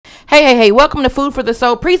Hey, welcome to Food for the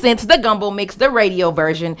Soul presents the Gumbo Mix, the radio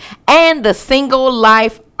version, and the Single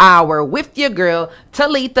Life Hour with your girl,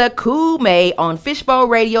 Talitha Kume on Fishbowl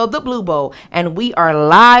Radio, The Blue Bowl. And we are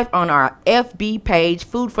live on our FB page,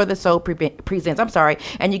 Food for the Soul presents.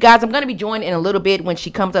 And you guys, I'm going to be joined in a little bit when she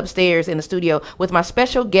comes upstairs in the studio with my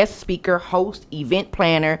special guest speaker, host, event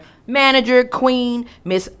planner, manager, queen,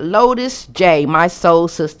 Miss Lotus J, my soul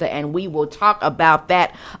sister, and we will talk about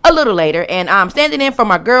that a little later. And I'm standing in for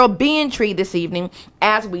my girl Ben Tree this evening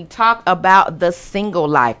as we talk about the single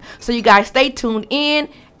life. So you guys stay tuned in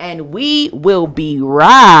and we will be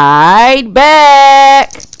right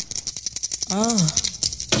back.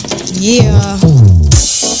 Yeah.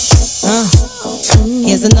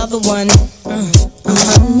 Here's another one.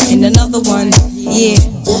 And another one. Yeah.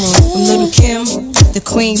 From Little Kim, the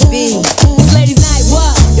Queen Bee. It's ladies' night,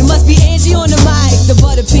 what? It must be Angie on the mic. The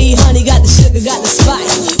butter pea, honey, got the sugar, got the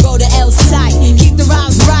spice. Roll the L tight, keep the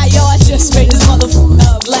rhymes right, yo. I just made this motherfucker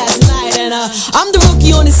up last night. And I'm the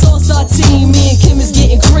rookie on this all-star team. Me and Kim is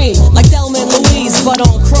getting cream, like Thelma and Louise, but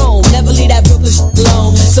on chrome. Never leave that Brooklyn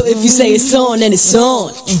alone. So if you say it's on, then it's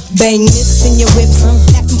on. Bang this in your whips.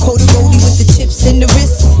 Tap them Cody Rody with the chips in the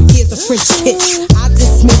wrist. Here's a French kiss. I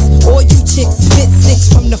dismiss all you chicks. Fit six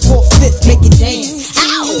from the 4/5, make it dance.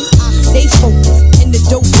 Ow! I stay focused in the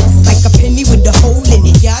dopest, like a penny with a hole in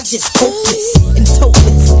it. Y'all just hopeless and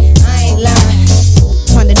topless. I ain't lying.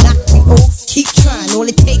 Trying to knock me off, keep trying. All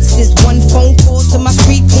it takes is one phone call to my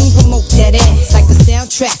street team. Promote that ass like a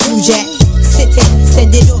soundtrack. You Jack, sit it,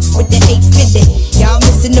 send it off with the 850. Y'all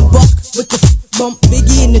missing the buck with the bump.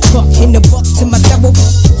 Biggie in the truck, in the buck to my double.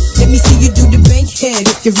 Let me see you do the bank head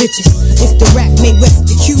if you're riches. It's the rap made West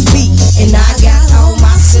the QB, and I got all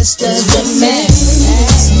my sisters the man.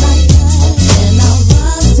 And I'll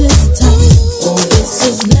rise this time. Oh, this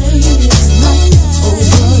is ladies' night. Oh,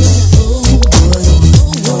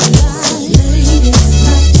 what a night. Ladies'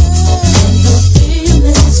 night. And the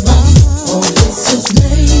feeling's right. Oh, this is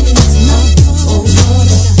ladies' night. Oh,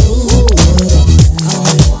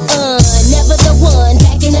 Never the one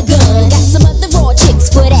packing a gun. Got some other raw chicks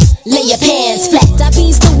for that. Lay your pants flat. I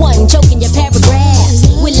be's the one choking your paragraphs.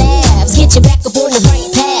 With laughs, get you back up on the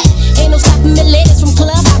right path. Ain't no stopping me ladies from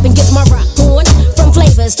club hopping, get my rock on. From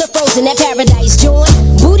flavors to frozen, that paradise joint.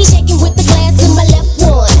 Booty shaking with the glass in my left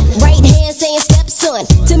one. Right hand saying stepson.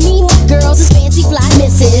 To me, my girls is fancy fly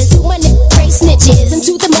misses. To my crazy snitches and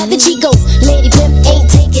to the mother Chicos. Lady pimp ain't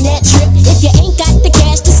taking that trip. If you ain't got the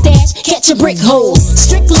cash to stash, catch a brick holes.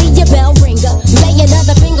 Strictly your bell ringer. Lay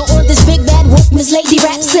another finger on this big bad wolf, Miss Lady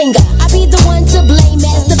Rap Singer. I be the one to blame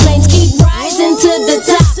as the flames keep rising to the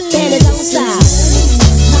top. And it don't stop.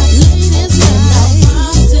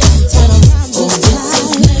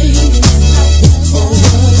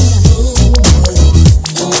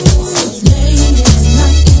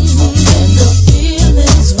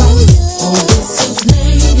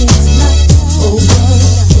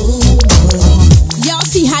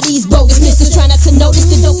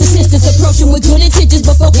 Approaching with good intentions,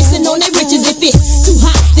 but focusing on their riches. If it's too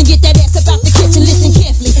hot, then get that ass up out the kitchen. Listen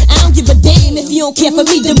carefully. I don't give a damn if you don't care for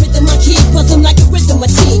me. The rhythm I keep, cause I'm like a rhythm I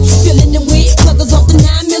team. Feeling the wind, pluggers off the 9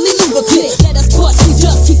 milli Luba clip. Let us bust, we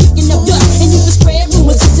just keep kicking up dust. And you can spread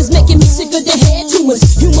rumors, this is making me sick of the head tumors.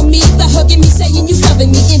 Humor me by hugging me, saying you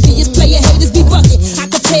loving me. Envious player haters be bucking. I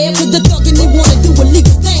could tell with the thug and they wanna do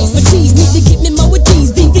illegal things. But cheese need to give me more with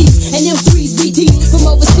these BBs and them 3s BTs from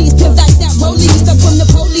overseas. Pimp diced out rollies, stuck from the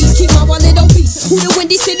police. Keep my wallet obese. Who the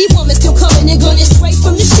Windy City woman still coming and going straight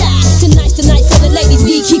from the shop. Tonight's the night for the ladies,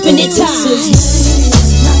 we keeping it tight.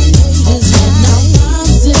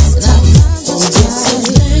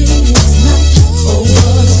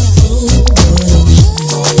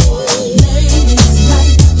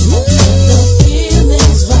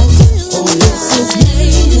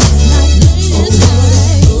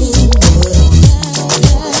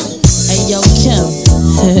 Hey, yo, Kim.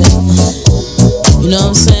 You know what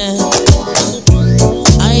I'm saying?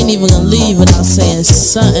 I ain't even gonna leave without saying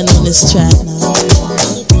something on this track now.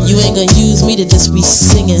 You ain't gonna use me to just be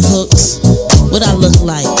singing hooks. What I look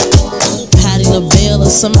like? Patty LaBelle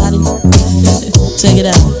or somebody? Check it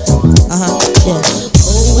out. Yeah.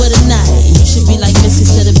 Oh, what a night. You should be like Miss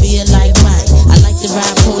instead of being like Mike. I like to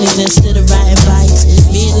ride ponies instead of riding bikes.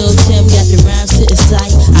 Me and Lil Kim got the rhymes to the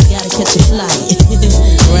sight. I gotta catch a flight.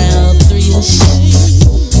 Round 3-ish.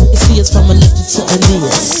 You see us from Olympia to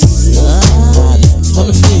Aeneas. On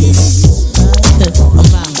the fierce.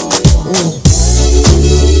 I'm out. Ooh.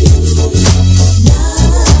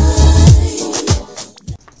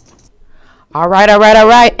 All right.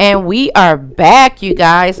 And we are back, you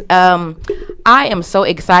guys. I am so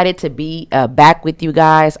excited to be back with you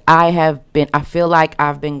guys. I feel like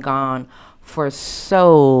I've been gone for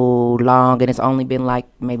so long, and it's only been like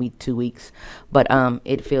maybe 2 weeks, but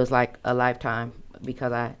it feels like a lifetime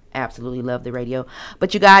because I absolutely love the radio.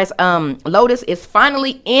 But you guys, Lotus is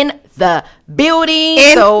finally in the building.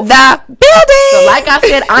 So like I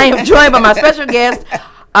said, I am joined by my special guest,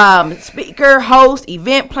 speaker, host,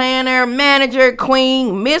 event planner, manager,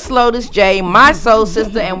 queen, Miss Lotus J, my soul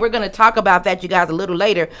sister, and we're going to talk about that, you guys, a little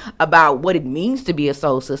later, about what it means to be a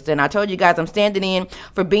soul sister. And I told you guys I'm standing in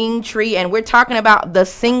for Bean Tree, and we're talking about the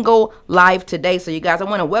single life today. So you guys, I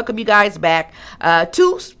want to welcome you guys back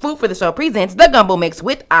to Food for the Soul presents The Gumbo Mix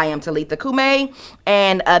with I am Talitha Kume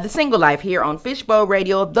and the single life here on Fishbowl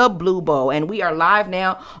Radio, The Blue Bowl. And we are live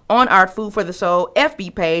now on our Food for the Soul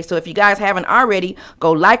FB page. So if you guys haven't already,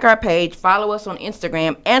 go like our page, follow us on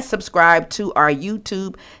Instagram, and subscribe to our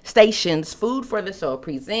YouTube stations, Food for the Soul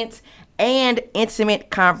Presents and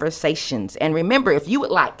Intimate Conversations. And remember, if you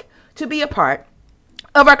would like to be a part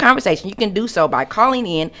of our conversation, you can do so by calling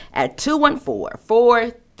in at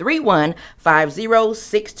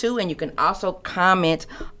 214-431-5062, and you can also comment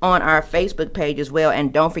on our Facebook page as well.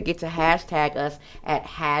 And don't forget to hashtag us at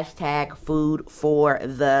hashtag Food for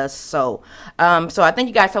the Soul. So I thank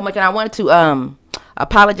you guys so much, and I wanted to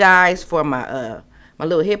apologize for my my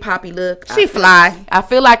little hip hoppy look. She fly. I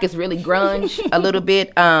feel like it's really grunge a little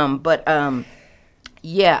bit. But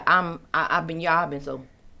yeah, I've been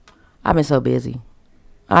so busy.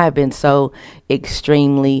 I have been so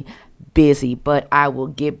extremely busy, but I will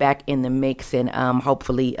get back in the mix, and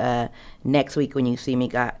hopefully next week when you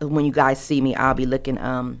guys see me, I'll be looking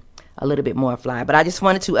a little bit more fly. But I just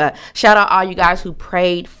wanted to shout out all you guys who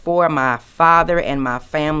prayed for my father and my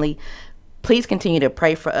family. Please continue to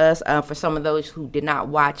pray for us. For some of those who did not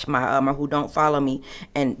watch my or who don't follow me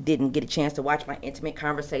and didn't get a chance to watch my Intimate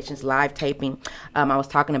Conversations live taping, I was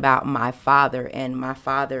talking about my father, and my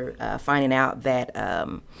father finding out that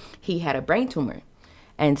he had a brain tumor.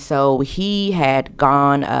 And so he had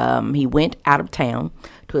gone, he went out of town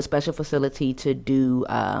to a special facility to do,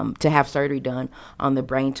 to have surgery done on the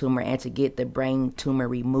brain tumor and to get the brain tumor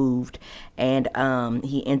removed. And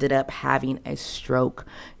he ended up having a stroke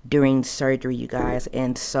during surgery, you guys.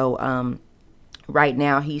 And so right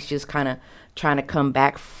now he's just kind of trying to come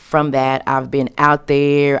back from that. I've been out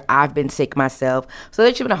there. I've been sick myself. So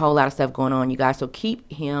there's been a whole lot of stuff going on, you guys. So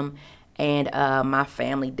keep him and my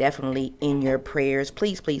family definitely in your prayers,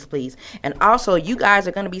 please, please, please. And also, you guys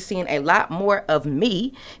are going to be seeing a lot more of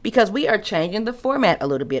me because we are changing the format a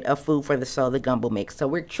little bit of Food for the Soul, the Gumbo Mix. So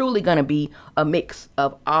we're truly going to be a mix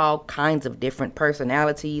of all kinds of different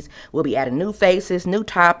personalities. We'll be adding new faces, new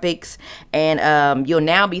topics, and you'll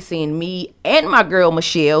now be seeing me and my girl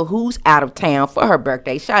Michelle, who's out of town for her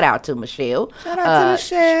birthday. Shout out to Michelle. Shout out to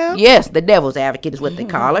Michelle. Yes, the devil's advocate is what they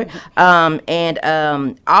call her.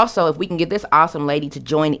 And also, if we can get this awesome lady to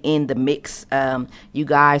join in the mix, you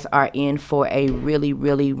guys are in for a really,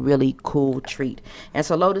 really, really cool treat. And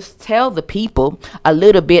so, Lotus, tell the people a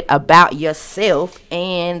little bit about yourself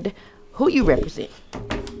and who you represent.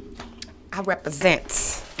 I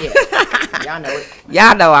represent. Yeah, y'all know it.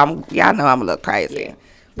 Y'all know I'm a little crazy. Yeah.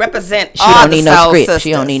 Represent She all don't the need no soul script. sisters.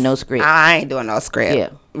 She don't need no script. I ain't doing no script. Yeah.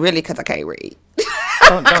 Really, because I can't read.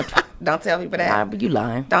 Don't tell people that. Nah, you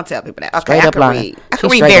lying. Don't tell people that. Okay, Straight I up can lying. read. I She's can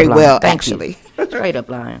read straight very up lying. well, Thank actually. you. Straight up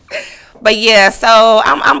lying. But yeah, so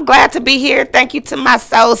I'm glad to be here. Thank you to my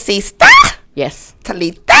soul sister, Yes.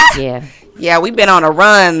 Talitha. Yeah. Yeah, we've been on a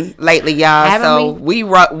run lately, y'all. Haven't so we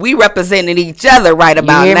representing each other right You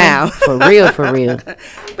about hear me? now. For real, for real.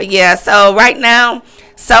 But yeah, so right now,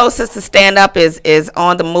 Soul Sister Stand Up is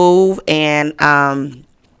on the move, and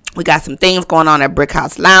we got some things going on at Brick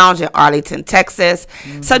House Lounge in Arlington, Texas.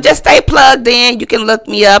 So just stay plugged in. You can look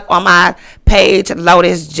me up on my page,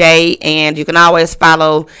 Lotus J, and you can always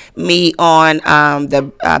follow me on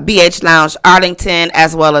the BH Lounge Arlington,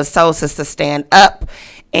 as well as Soul Sister Stand Up.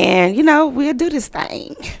 And, we'll do this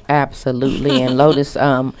thing. Absolutely. And Lotus,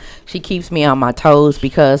 she keeps me on my toes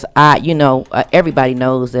because everybody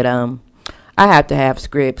knows that I have to have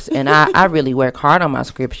scripts, and I really work hard on my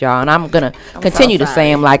scripts, y'all. And I'm gonna continue to say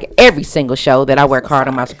them like every single show that I work hard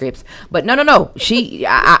on my scripts. But no.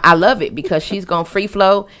 I love it because she's gonna free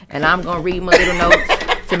flow, and I'm gonna read my little notes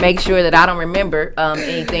to make sure that I don't remember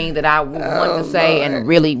anything that I want to say and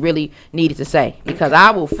really, really needed to say. Because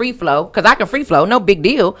I will free flow, because I can free flow, no big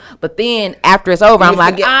deal. But then after it's over, I'm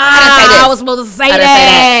like, I was supposed to say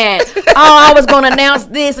that. I was going to announce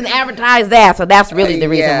this and advertise that. So that's really the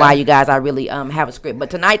reason why, you guys, I really have a script. But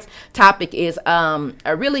tonight's topic is I'm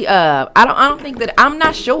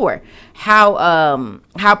not sure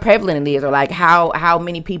how prevalent it is, or like how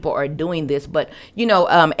many people are doing this. But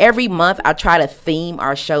every month I try to theme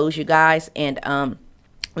our shows, you guys, and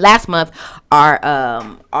last month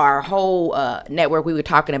our whole network, we were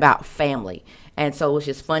talking about family. And so it was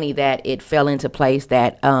just funny that it fell into place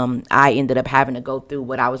that I ended up having to go through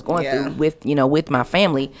what I was going through with my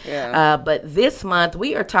family. Yeah. But this month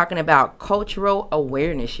we are talking about cultural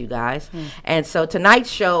awareness, you guys. And so tonight's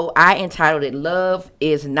show, I entitled it "Love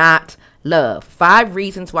Is Not Love: 5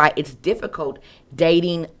 Reasons Why It's Difficult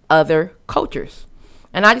Dating Other Cultures."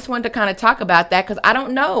 And I just wanted to kind of talk about that because I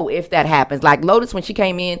don't know if that happens. Like Lotus, when she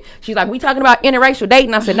came in, she's like, "We talking about interracial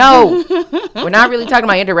dating?" I said, "No, we're not really talking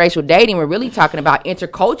about interracial dating. We're really talking about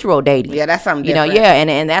intercultural dating." Yeah, that's something different.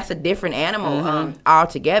 And that's a different animal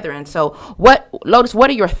altogether. And so, Lotus, what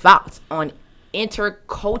are your thoughts on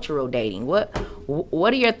intercultural dating?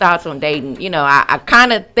 What are your thoughts on dating? I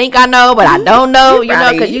kind of think I know, but I don't know.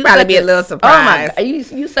 Because you probably be a little surprised. Oh my,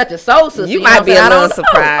 you such a soul sister. You might be a little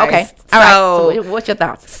surprised. Okay, all right. So what's your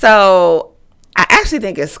thoughts? So I actually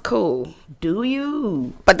think it's cool. Do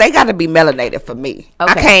you? But they got to be melanated for me.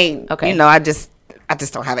 Okay. I can't. Okay. I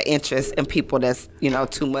just don't have an interest in people that's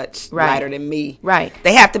too much Right. lighter than me. Right.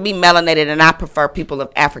 They have to be melanated, and I prefer people of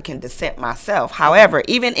African descent myself. However,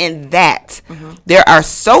 even in that, there are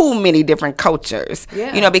so many different cultures.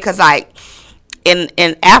 Yeah. Because like in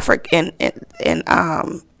Africa, in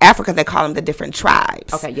Africa, they call them the different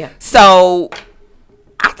tribes. Okay. Yeah. So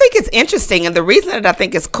I think it's interesting, and the reason that I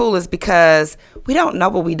think it's cool is because we don't know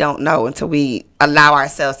what we don't know until we allow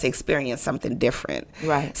ourselves to experience something different.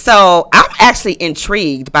 Right. So I'm actually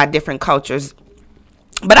intrigued by different cultures,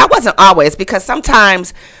 but I wasn't always, because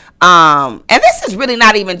sometimes, and this is really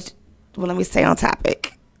not even, well, let me stay on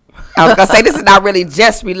topic. I was going to say this is not really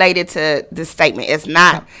just related to this statement. It's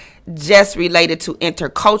not just related to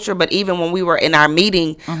interculture, but even when we were in our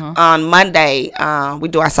meeting on Monday, we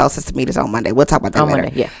do our soul sister meetings on Monday. We'll talk about that later.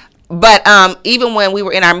 Monday, yeah. But even when we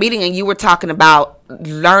were in our meeting and you were talking about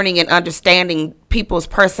learning and understanding people's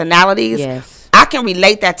personalities, Yes. I can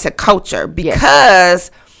relate that to culture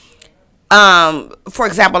because, for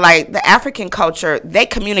example, like the African culture, they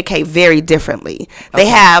communicate very differently. They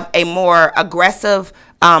have a more aggressive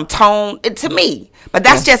tone to me, but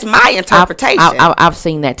that's just my interpretation. I've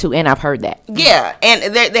seen that too, and I've heard that Yeah,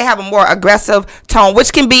 and they have a more aggressive tone,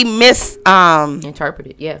 which can be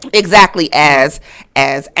interpreted. Yeah. exactly as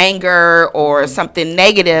anger or something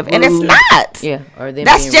negative, and it's not. Yeah. Or them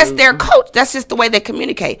That's being just rude. their coach. That's just the way they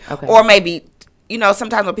communicate. Okay. Or maybe,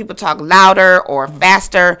 sometimes when people talk louder or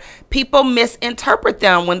faster, people misinterpret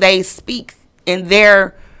them when they speak in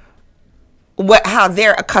their how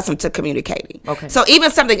they're accustomed to communicating. Okay. So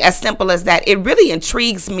even something as simple as that, it really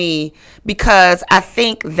intrigues me because I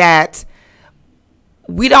think that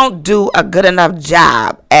we don't do a good enough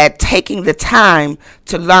job at taking the time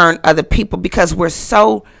to learn other people because we're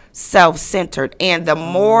so self-centered. And the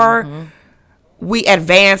more we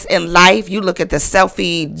advance in life, you look at the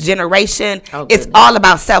selfie generation, Oh, it's goodness. all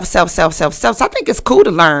about self. So I think it's cool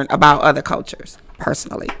to learn about other cultures,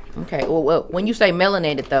 personally. Okay. Well, when you say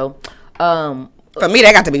melanated, though, For me,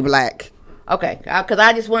 they got to be black. okay, because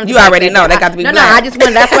I just wanted. You to break already that know down. they got to be No, black. I just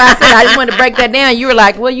wanted. That's why I said I just wanted to break that down. You were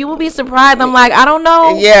like, "Well, you will be surprised." I'm like, I don't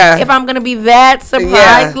know. Yeah. If I'm gonna be that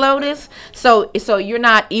surprised, Yeah. Lotus. So you're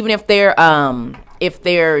not, even if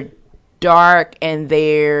they're dark and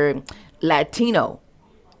they're Latino.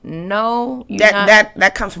 No, you're not.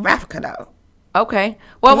 That comes from Africa, though. Okay.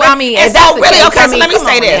 Well, What? I mean, And if that's so the really, case, okay, I so mean, let me come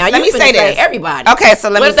say on this. now. Let You me finna say this. Everybody. Okay, so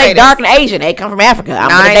let what me if they say dark this. and Asian? They come from Africa. I'm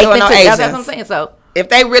No, I gonna ain't date doing them no too. That's Asians. what I'm saying. So If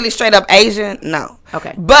they really straight up Asian, no.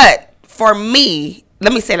 Okay. But for me,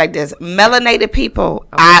 let me say it like this: melanated people,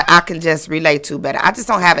 I can just relate to better. I just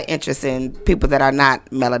don't have an interest in people that are not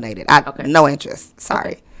melanated. No interest.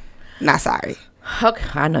 Sorry, not sorry.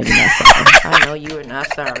 okay, I know you're not sorry. I know you are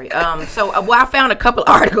not sorry. I found a couple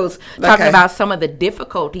articles talking Okay. about some of the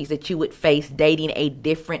difficulties that you would face dating a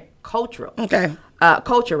different culture. Okay.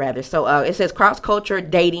 Culture rather. So it says cross culture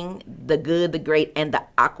dating, the good, the great, and the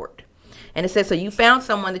awkward. And it says, so you found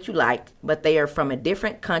someone that you liked, but they are from a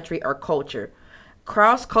different country or culture.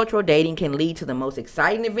 Cross-cultural dating can lead to the most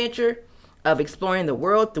exciting adventure of exploring the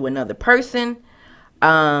world through another person.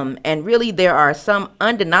 And really, there are some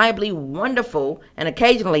undeniably wonderful and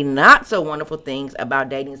occasionally not so wonderful things about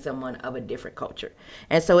dating someone of a different culture.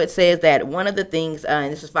 And so it says that one of the things,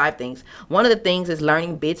 and this is 5 things, one of the things is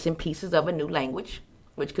learning bits and pieces of a new language,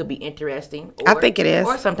 which could be interesting. I think it is.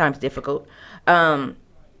 Or sometimes difficult.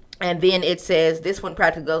 And then it says, this one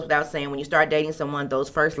practically goes without saying, when you start dating someone, those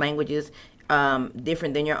first languages,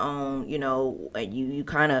 different than your own, you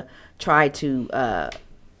kind of try to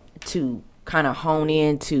kind of hone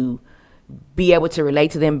in to be able to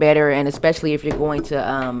relate to them better, and especially if you're going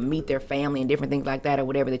to meet their family and different things like that or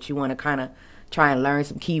whatever, that you want to kind of try and learn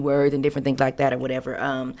some keywords and different things like that or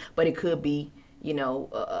whatever. But it could be,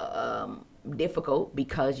 difficult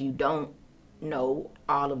because you don't know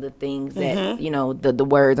all of the things that the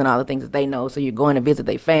words and all the things that they know. So you're going to visit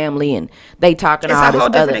their family and they talking all this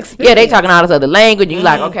other they talking all this other language. And you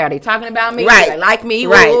like, okay, are they talking about me? Right. Do they like me?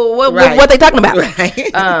 Right. What they talking about?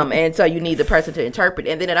 Right. And so you need the person to interpret.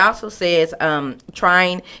 And then it also says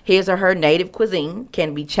trying his or her native cuisine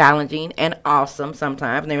can be challenging and awesome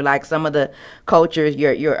sometimes. And they're like, some of the cultures,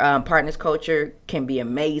 your partner's culture can be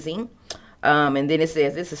amazing. And then it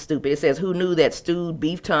says, this is stupid. It says, who knew that stewed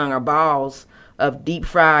beef tongue or balls of deep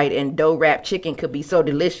fried and dough wrapped chicken could be so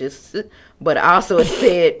delicious? But also it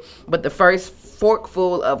said, but the first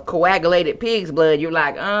forkful of coagulated pig's blood, you're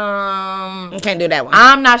like, I can't do that one.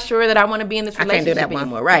 I'm not sure that I want to be in this relationship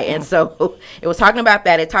anymore. Right. And so it was talking about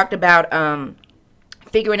that. It talked about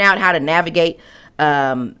figuring out how to navigate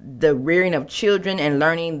the rearing of children and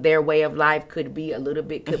learning their way of life could be a little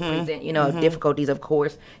bit, present, difficulties, of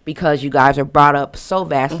course, because you guys are brought up so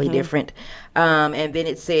vastly different. And then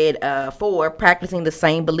it said, 4, practicing the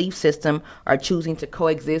same belief system or choosing to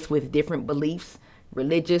coexist with different beliefs,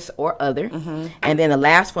 religious or other. And then the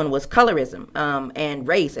last one was colorism and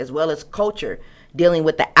race, as well as culture, dealing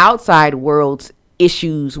with the outside world's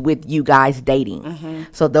issues with you guys dating.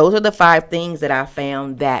 So those are the 5 things that I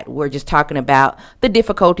found that we're just talking about the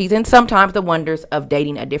difficulties and sometimes the wonders of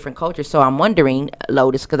dating a different culture. So I'm wondering,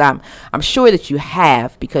 Lotus, because I'm sure that you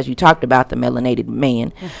have, because you talked about the melanated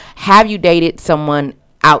man. Have you dated someone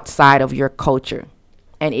outside of your culture?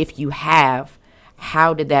 And if you have,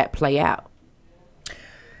 how did that play out?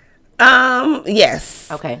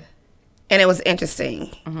 Yes. Okay. And it was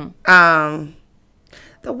interesting.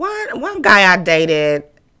 The one guy I dated,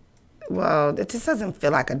 well, it just doesn't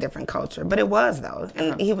feel like a different culture, but it was though,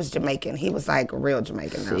 and he was Jamaican. He was like real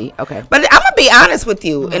Jamaican. See, okay. But I'm gonna be honest with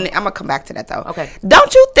you, and I'm gonna come back to that though. Okay.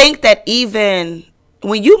 Don't you think that even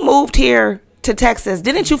when you moved here to Texas,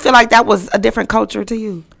 didn't you feel like that was a different culture to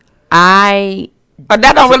you? Or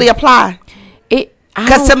that don't really apply?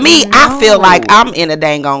 Because to me, I feel like I'm in a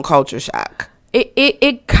dang on culture shock.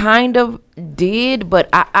 It kind of did, but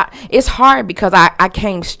I it's hard because I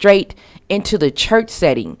came straight into the church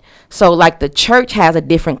setting. So like the church has a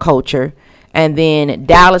different culture, and then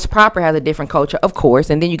Dallas proper has a different culture, of course,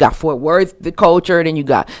 and then you got Fort Worth the culture, and then you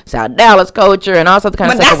got South Dallas culture and all sorts of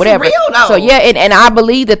kind of stuff, or whatever. Real, though. So yeah, and I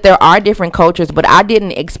believe that there are different cultures, but I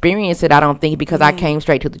didn't experience it, I don't think, because I came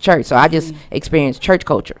straight to the church. So I just experienced church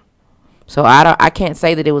culture. So I can't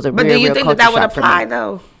say that it was a but real, do you real think culture that would shock apply for me.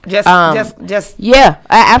 though? Just Yeah,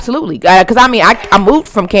 absolutely. Because I mean, I moved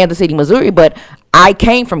from Kansas City, Missouri, but I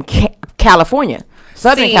came from California,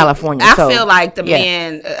 Southern California. I feel like the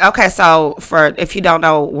men. Okay, so if you don't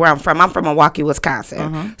know where I'm from Milwaukee,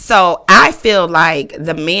 Wisconsin. So I feel like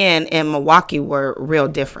the men in Milwaukee were real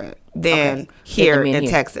different than here in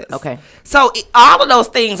Texas. Okay. So all of those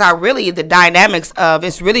things are really the dynamics of.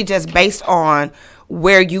 It's really just based on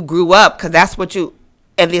where you grew up, because that's what you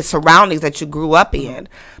and the surroundings that you grew up in.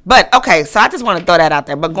 But okay, so I just want to throw that out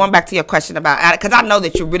there. But going back to your question about, because I know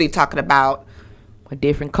that you're really talking about a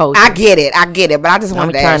different culture. I get it, but I just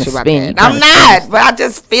wanted to ask you about that. I'm not, but I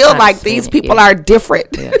just feel like these people are different.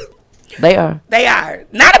 Yeah. They are. They are.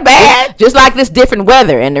 Not a bad. Just like this different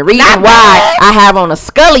weather. And the reason why I have on a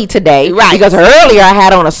Scully today, right? Because earlier I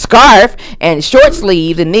had on a scarf and short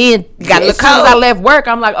sleeves, and then as soon as I left work,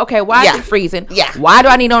 I'm like, okay, why is it freezing? Yeah. Why do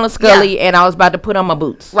I need on a Scully? And I was about to put on my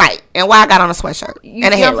boots. Right. And why I got on a sweatshirt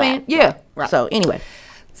and a head wrap. Yeah. Right. So anyway.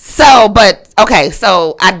 So, but okay,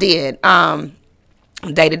 so I did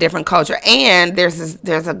date a different culture, and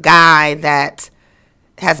there's a guy that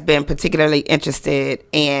has been particularly interested,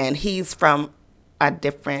 and he's from a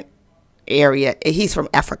different area. He's from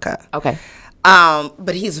Africa. Okay.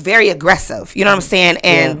 But he's very aggressive, you know what I'm saying?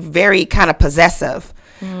 And very kind of possessive.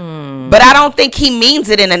 But I don't think he means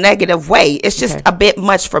it in a negative way. It's just a bit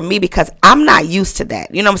much for me because I'm not used to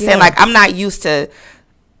that. You know what I'm saying? Like, I'm not used to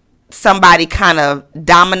somebody kind of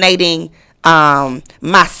dominating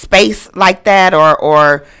my space like that,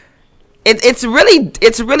 or it's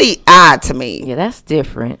really odd to me. Yeah, that's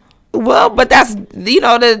different. Well, but that's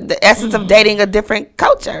the essence of dating a different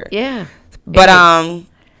culture. Yeah. But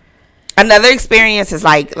another experience is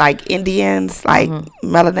like Indians, like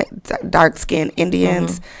melanin, dark skinned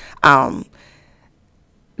Indians.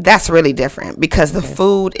 That's really different because the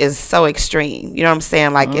food is so extreme. You know what I'm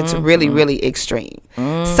saying? Like it's really, really extreme.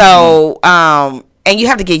 So and you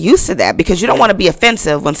have to get used to that because you don't want to be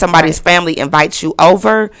offensive when somebody's family invites you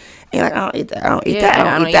over You're like, I don't eat that. I don't eat Yeah, that.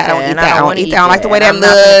 I don't eat that. I don't eat that. I don't wanna eat that. I don't like the way and that I'm not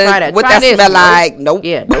gonna try looks. What Try that this. smell Nope. like? Nope.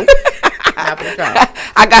 Yeah, nope. Not gonna try it.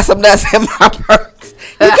 I got some nuts in my purse.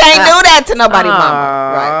 You can't do that to nobody,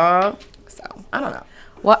 mama. Right. So I don't know.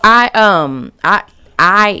 Well,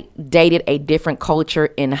 I dated a different culture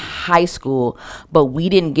in high school, but we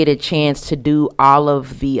didn't get a chance to do all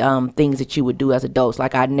of the things that you would do as adults.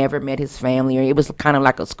 Like, I never met his family, or it was kind of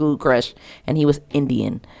like a school crush, and he was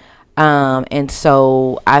Indian. And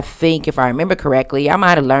so I think, if I remember correctly, I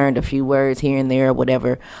might have learned a few words here and there or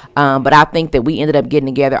whatever. But I think that we ended up getting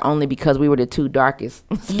together only because we were the two darkest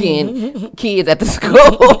skinned kids at the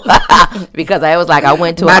school. Because I was like, I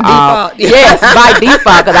went to By default. yes, by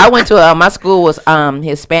default. Because I went to my school was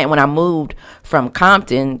Hispanic. When I moved from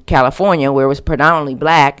Compton, California, where it was predominantly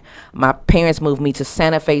black, my parents moved me to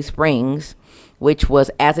Santa Fe Springs, which was,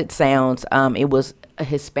 as it sounds, it was a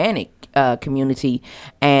Hispanic community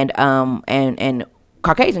and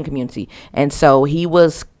Caucasian community, and so he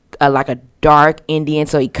was like a dark Indian,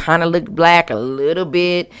 so he kind of looked black a little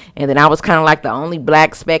bit, and then I was kind of like the only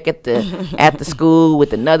black speck at the school,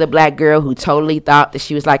 with another black girl who totally thought that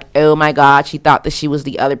she was like, oh my God, she thought that she was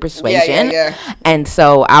the other persuasion. And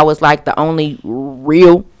so I was like the only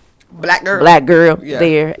real black girl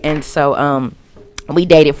there, and so we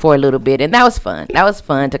dated for a little bit, and that was fun. That was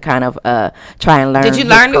fun to kind of try and learn. Did you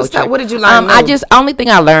learn new stuff? What did you learn? Only thing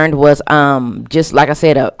I learned was just like I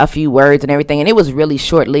said, a few words and everything, and it was really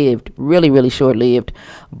short lived, really short lived.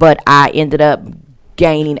 But I ended up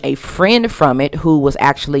gaining a friend from it who was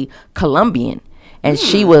actually Colombian. And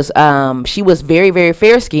she was very, very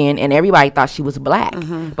fair skinned, and everybody thought she was black.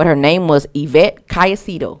 But her name was Yvette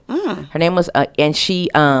Cayecito. Her name was, and she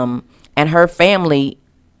and her family.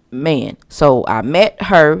 Man, so I met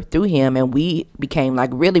her through him, and we became like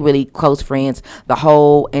really, really close friends the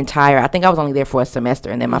whole entire, I think I was only there for a semester,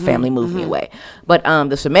 and then my family moved me away. But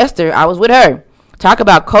the semester I was with her. Talk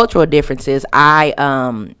about cultural differences. I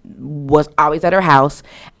was always at her house,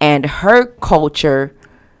 and her culture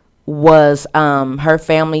was her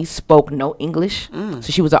family spoke no English, so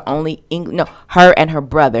she was the only her and her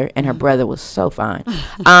brother was so fine.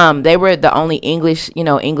 They were the only English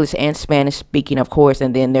and Spanish speaking, of course,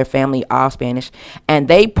 and then their family all Spanish, and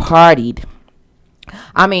they partied.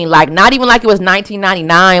 I mean, like, not even like it was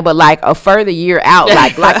 1999, but like a further year out,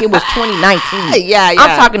 like it was 2019. Yeah.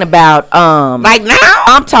 I'm talking about like now.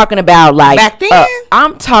 I'm talking about like back then.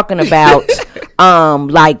 I'm talking about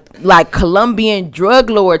like Colombian drug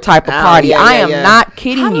lord type of party. I am not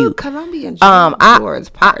kidding you. Colombian drug lords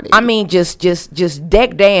party. I mean, just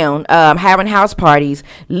deck down, having house parties,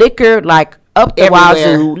 liquor like up the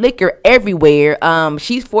wazoo, liquor everywhere.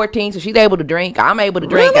 She's 14, so she's able to drink. I'm able to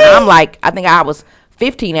drink, and I'm like, I think I was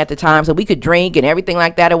 15 at the time, so we could drink and everything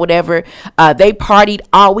like that or whatever. They partied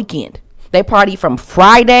all weekend. They partied from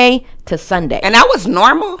Friday to Sunday, and that was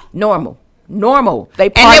normal. They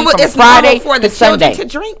partied from Friday for to the Sunday. children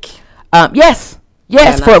to drink. Yes,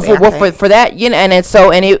 for that,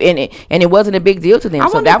 and it wasn't a big deal to them.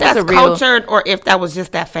 So that was a real cultured, or if that was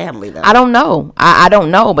just that family though. I don't know. I don't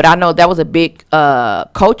know, but I know that was a big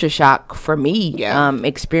culture shock for me.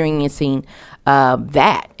 Experiencing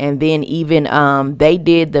that, and then even they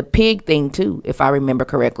did the pig thing too, if I remember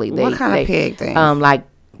correctly. What kind of pig thing?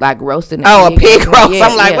 Like roasting. A pig roast.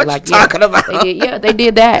 I'm like, what you talking about? They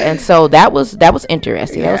did that, and so that was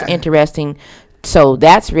interesting. That was interesting. So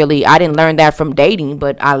that's really, I didn't learn that from dating,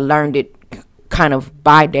 but I learned it kind of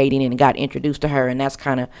by dating and got introduced to her, and that's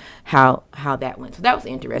kind of how that went. So that was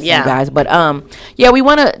interesting, guys. But we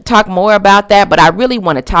want to talk more about that, but I really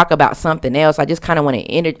want to talk about something else. I just kind of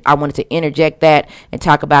I wanted to interject that and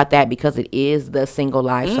talk about that because it is the single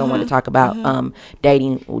life. So I want to talk about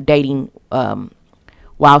dating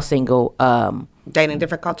while single, dating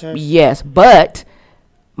different cultures. Yes, but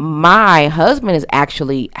my husband is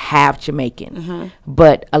actually half Jamaican,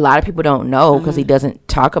 but a lot of people don't know because he doesn't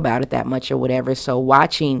talk about it that much or whatever. So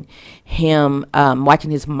watching him, watching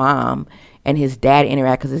his mom and his dad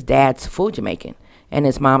interact, because his dad's full Jamaican and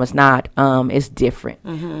his mom is not, it's different.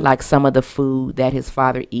 Like some of the food that his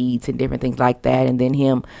father eats and different things like that, and then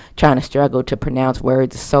him trying to struggle to pronounce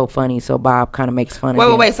words is so funny. So Bob kind of makes fun of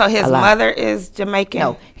him. Wait. So his mother is Jamaican?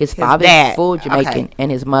 No, his father is full Jamaican, and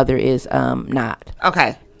his mother is not.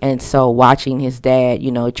 Okay. And so watching his dad,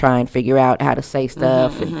 try and figure out how to say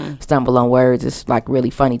stuff and stumble on words is like really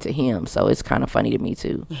funny to him. So it's kind of funny to me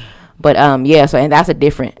too. But so and that's a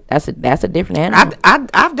different animal.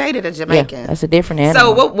 I've dated a Jamaican. Yeah, that's a different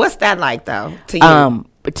animal. So what's that like though to you?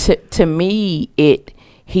 But to me,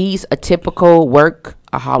 he's a typical work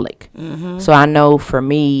workaholic. So I know for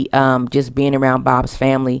me, just being around Bob's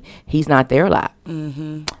family, he's not there a lot.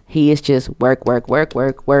 He is just work,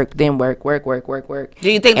 then work.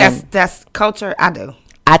 Do you think that's culture? I do.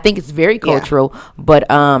 I think it's very cultural, but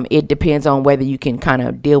it depends on whether you can kind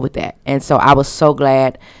of deal with that. And so I was so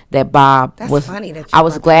glad that Bob was. Funny that I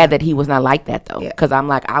was glad that he was not like that though, because I'm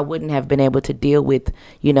like, I wouldn't have been able to deal with,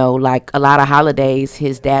 like a lot of holidays.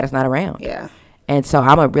 His dad is not around. Yeah. And so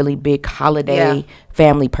I'm a really big holiday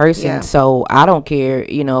family person. Yeah. So I don't care,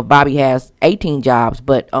 if Bobby has 18 jobs,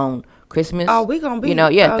 but on Christmas, we gonna be,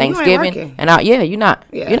 Thanksgiving, and you're not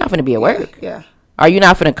gonna be at work. Yeah. Are you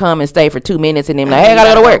not finna come and stay for 2 minutes and then like, hey, I gotta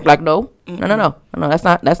go to work? Like, no. That's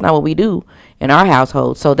not what we do in our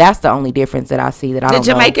household. So that's the only difference that I see. That I don't know.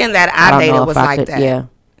 The Jamaican that I dated was like that. Yeah.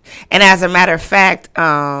 And as a matter of fact,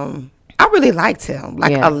 I really liked him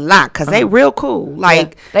a lot because they real cool.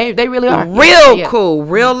 Like they really are real cool,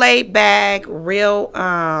 real laid back, real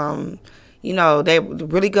they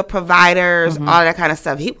really good providers, all that kind of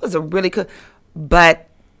stuff. He was a really good, but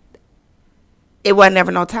it wasn't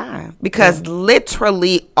never no time because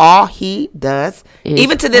literally all he does,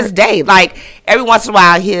 even to this day, like every once in a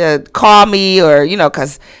while he'll call me or,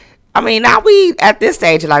 because now we at this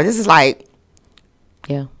stage of life, this is like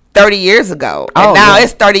 30 years ago. And now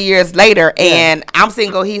it's 30 years later and I'm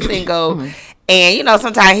single, he's single. And,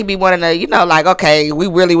 sometimes he be wanting to, like, okay, we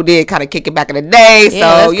really did kind of kick it back in the day. So,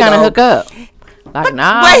 let's kind of hook up. Like,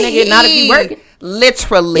 nah, nigga, not if you working.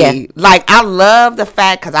 Literally, like I love the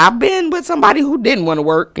fact because I've been with somebody who didn't want to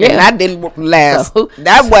work and I didn't last. So,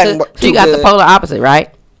 that wasn't too you got good. The polar opposite,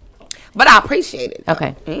 right? But I appreciate it.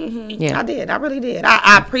 Okay, yeah, I did. I really did.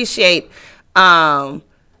 I appreciate. They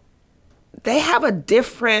have a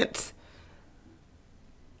different.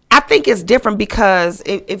 I think it's different because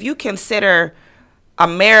if you consider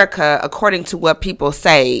America, according to what people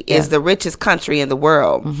say, is the richest country in the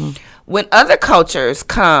world. When other cultures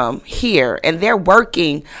come here and they're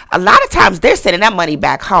working, a lot of times they're sending that money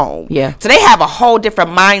back home. Yeah. So they have a whole different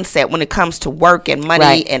mindset when it comes to work and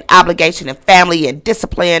money and obligation and family and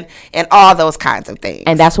discipline and all those kinds of things.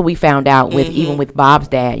 And that's what we found out with even with Bob's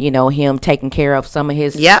dad, him taking care of some of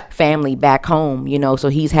his family back home, so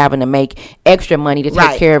he's having to make extra money to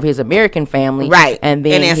take care of his American family. Right. And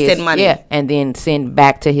then send money. Yeah. And then send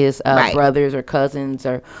back to his brothers or cousins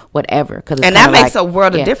or whatever. And that makes a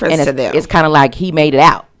world of difference to them. It's kind of like he made it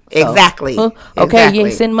out. So, exactly. Okay, exactly.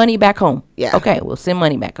 Send money back home. Yeah. Okay, we'll send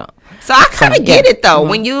money back home. So I kind of get it though.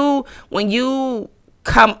 When you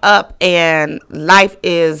come up and life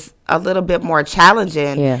is a little bit more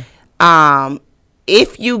challenging. Yeah.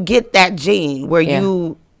 If you get that gene where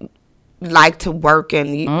you like to work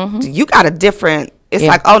and you got a different. It's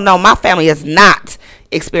like, oh no, my family is not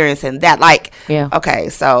experiencing that. Like, okay,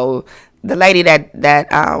 so. The lady that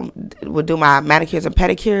would do my manicures and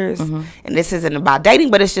pedicures, and this isn't about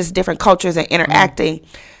dating, but it's just different cultures and interacting.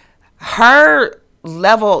 Their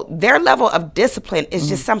level of discipline is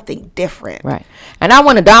just something different, right? And I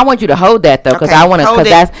want you to hold that though, because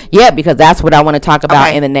because that's what I want to talk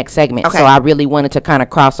about in the next segment. Okay. So I really wanted to kind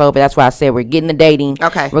of cross over. That's why I said we're getting to dating.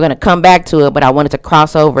 Okay, we're gonna come back to it, but I wanted to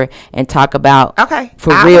cross over and talk about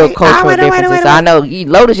real cultural differences. I know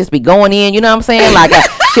Lotus just be going in, you know what I'm saying? Like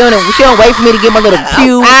she don't wait for me to get my little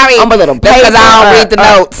cue. I'm a little paper. Because I don't read the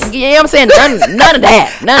notes. You know what I'm saying? None of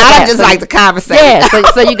that. I just like the conversation.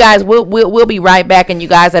 Yeah. So you guys, we'll be right back. And you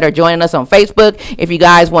guys that are joining us on Facebook, if you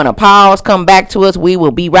guys want to pause, come back to us. We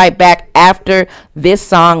will be right back after this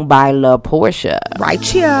song by La Portia. Right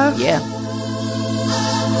here. Yeah.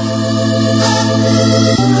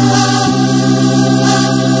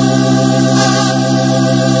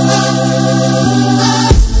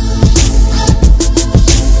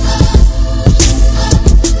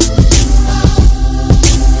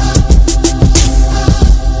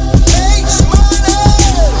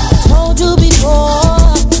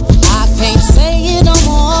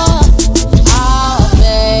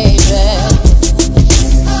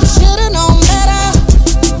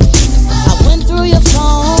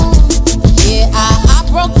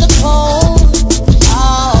 Broke the code.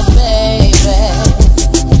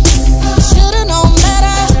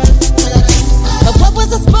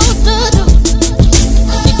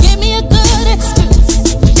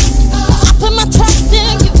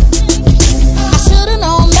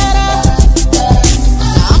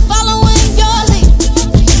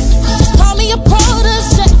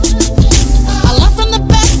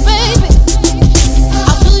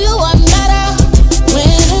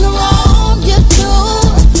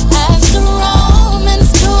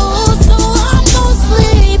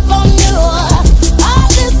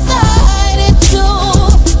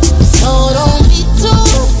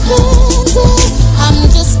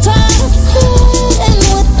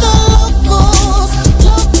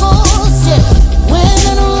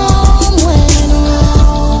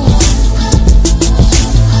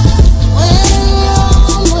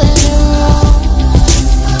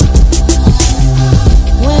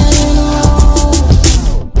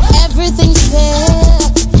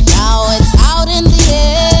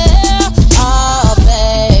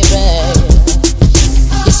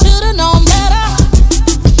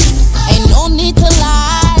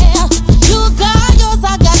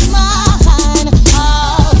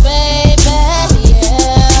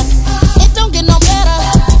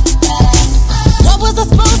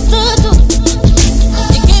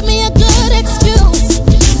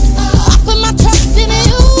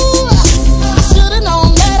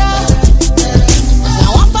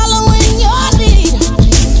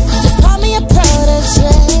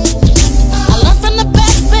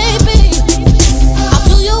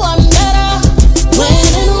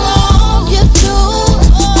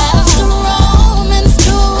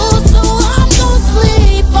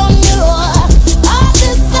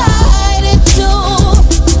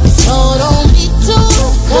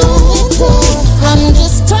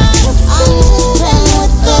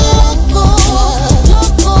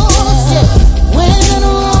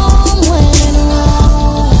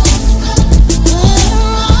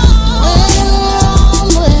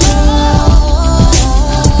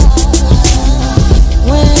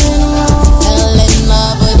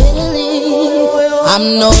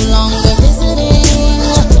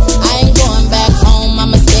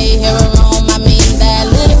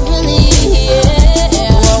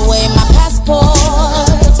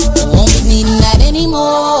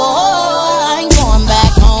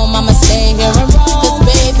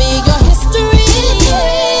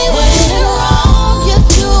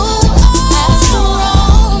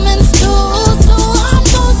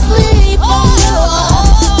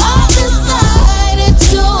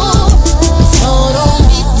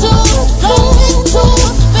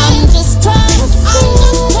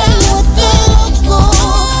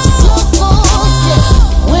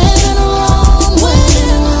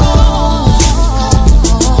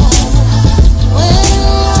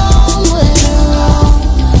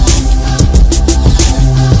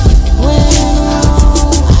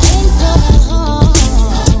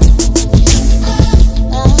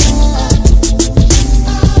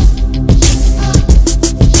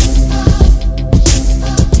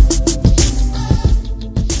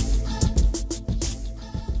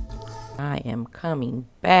 am coming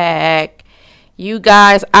back. You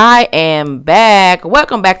guys, I am back.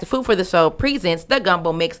 Welcome back to Food for the Soul presents The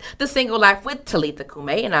Gumbo Mix, The Single Life with Talitha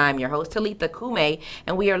Kume. And I'm your host, Talitha Kume.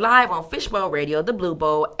 And we are live on Fishbowl Radio, The Blue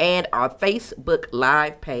Bowl, and our Facebook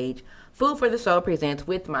Live page. Food for the Soul presents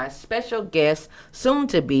with my special guest, soon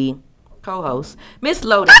to be co-host, Miss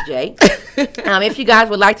Lotus J. If you guys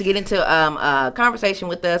would like to get into a conversation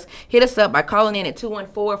with us, hit us up by calling in at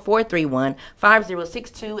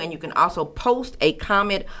 214-431-5062, and you can also post a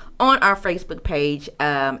comment on our Facebook page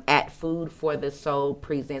at Food for the Soul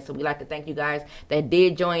Presents. So we'd like to thank you guys that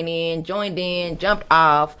did joined in, jumped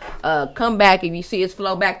off, come back if you see us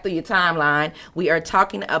flow back through your timeline. We are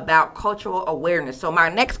talking about cultural awareness. So my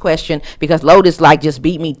next question, because Lotus just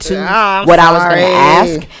beat me to what I was going to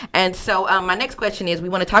ask. And so my next question is, we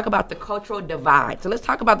want to talk about the cultural divide. So let's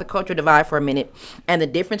talk about the cultural divide for a minute and the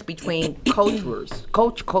difference between cultures.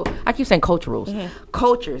 I keep saying culturals.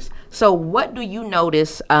 Cultures. So what do you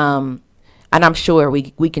notice, and I'm sure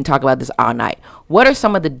we can talk about this all night. What are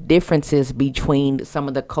some of the differences between some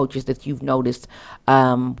of the cultures that you've noticed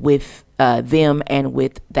with them and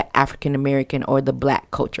with the African American or the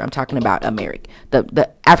black culture? I'm talking about the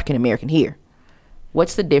African American here.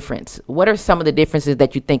 What's the difference? What are some of the differences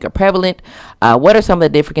that you think are prevalent? What are some of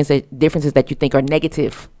the differences that you think are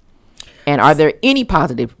negative? And are there any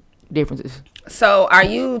positive differences? So are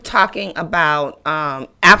you talking about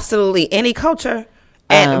absolutely any culture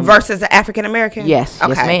and versus the African American? Yes,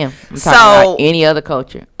 okay. Yes, ma'am. I'm talking about any other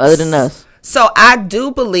culture other than us. So I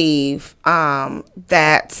do believe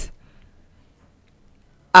that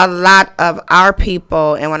a lot of our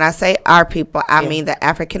people, and when I say our people, I mean the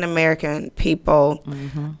African American people,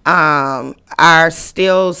 are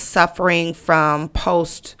still suffering from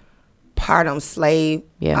postpartum slave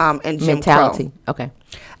and Jim mentality. Crow. Okay.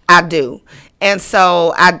 I do. And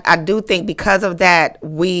so I do think because of that,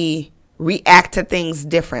 we react to things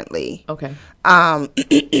differently. Okay.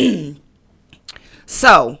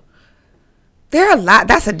 So there are a lot.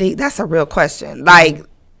 That's a real question. Like,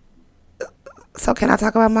 so can I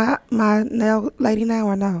talk about my nail lady now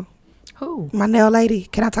or no? Who? My nail lady.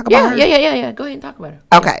 Can I talk about her? Yeah. Go ahead and talk about her.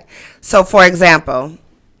 Okay. So for example,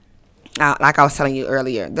 like I was telling you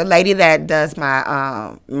earlier, the lady that does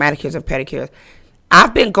my manicures and pedicures,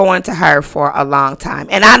 I've been going to her for a long time,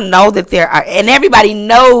 and I know that and everybody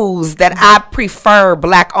knows that I prefer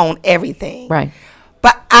black-owned everything. Right.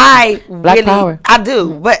 But I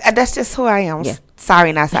do. But that's just who I am. Yeah.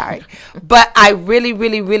 Sorry, not sorry. But I really,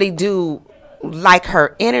 really, really do like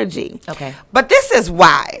her energy. Okay. But this is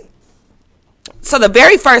why. So the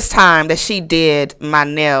very first time that she did my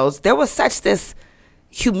nails, there was such this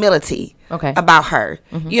humility about her.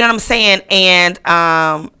 You know what I'm saying? And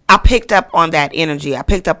I picked up on that energy. I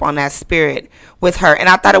picked up on that spirit with her, and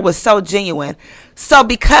I thought it was so genuine. So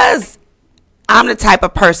because I'm the type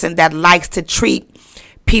of person that likes to treat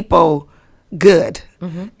people good,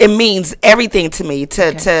 it means everything to me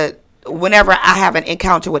to whenever I have an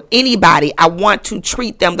encounter with anybody, I want to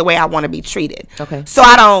treat them the way I want to be treated. Okay. So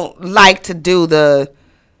I don't like to do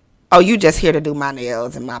you just here to do my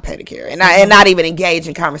nails and my pedicure, and and not even engage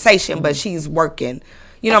in conversation, but she's working.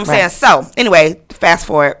 You know what I'm saying? So anyway, fast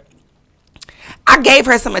forward. I gave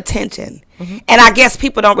her some attention, and I guess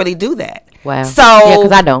people don't really do that. Wow. So yeah,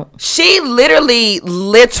 because I don't. She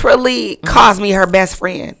literally calls me her best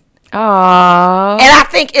friend. Aww. And I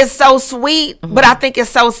think it's so sweet, but I think it's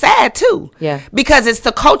so sad too. Yeah. Because it's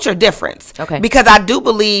the culture difference. Okay. Because I do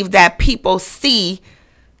believe that people see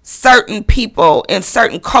certain people in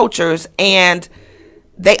certain cultures and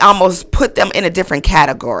they almost put them in a different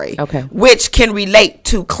category. Okay. Which can relate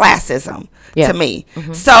to classism to me.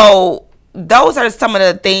 So those are some of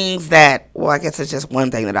the things that, well, I guess it's just one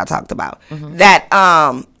thing that I talked about that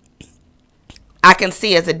I can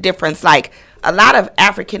see as a difference. Like, a lot of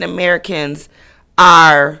African Americans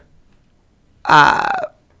are,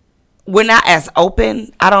 we're not as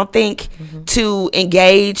open, I don't think, to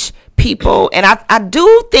engage people. And I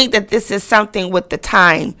do think that this is something with the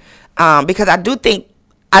time, because I don't think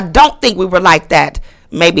we were like that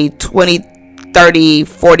maybe 20, 30,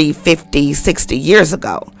 40, 50, 60 years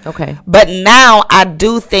ago. Okay. But now I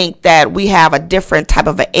do think that we have a different type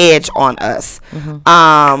of an edge on us.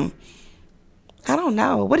 I don't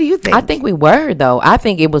know. What do you think? I think we were, though. I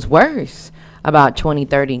think it was worse about 20,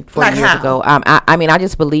 30, 40 years ago. I mean, I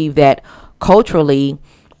just believe that culturally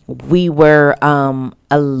we were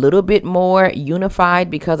a little bit more unified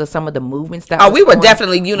because of some of the movements that we were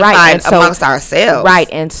definitely unified amongst ourselves. Right.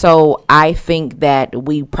 And so I think that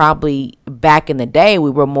we probably, back in the day, we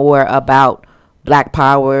were more about Black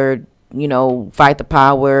power, fight the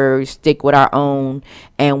power, stick with our own,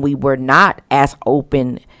 and we were not as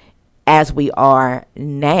open as we are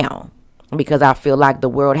now, because I feel like the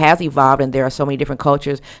world has evolved and there are so many different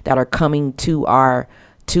cultures that are coming to our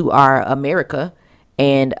America,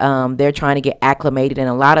 and they're trying to get acclimated, and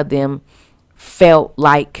a lot of them felt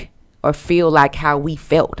like or feel like how we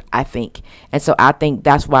felt, I think. And so I think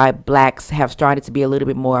that's why blacks have started to be a little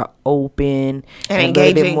bit more open and engaging, a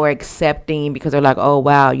little bit more accepting, because they're like, oh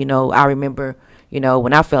wow, I remember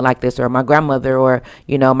when I felt like this, or my grandmother, or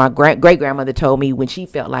my great grandmother told me when she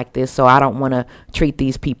felt like this, so I don't want to treat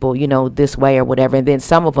these people this way or whatever. And then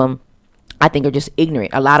some of them, I think, are just ignorant.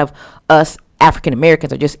 A lot of us African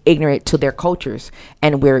Americans are just ignorant to their cultures,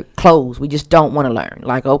 and we're closed. We just don't want to learn.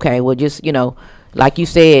 Like, okay, well, just like you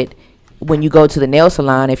said, when you go to the nail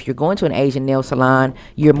salon, if you're going to an Asian nail salon,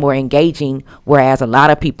 you're more engaging, whereas a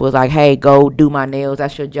lot of people is like, hey, go do my nails,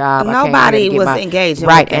 that's your job. Nobody was engaging,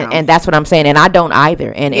 right? And that's what I'm saying, and I don't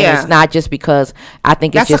either. And it's not just because I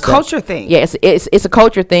think it's just a culture thing. Yeah, it's a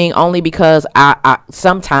culture thing, only because I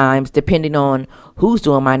sometimes, depending on who's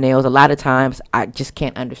doing my nails, a lot of times I just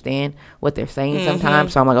can't understand what they're saying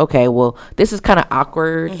sometimes. So I'm like, okay, well, this is kind of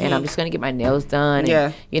awkward, and I'm just gonna get my nails done,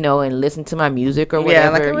 and, and listen to my music or whatever. Yeah,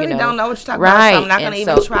 like I really don't know what you're talking about, so I'm not gonna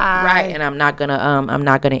even try. Right, and I'm not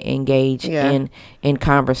gonna engage in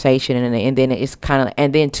conversation, and then it's kind of,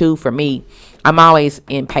 and then too, for me, I'm always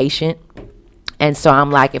impatient. And so I'm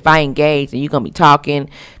like, if I engage, and you're going to be talking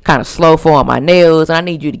kind of slow for my nails, and I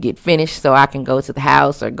need you to get finished so I can go to the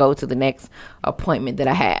house or go to the next appointment that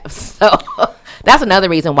I have. So that's another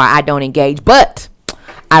reason why I don't engage. But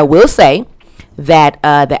I will say that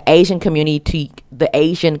the Asian community,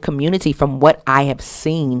 from what I have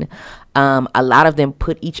seen, a lot of them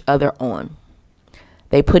put each other on.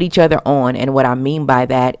 They put each other on. And what I mean by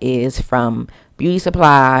that is from beauty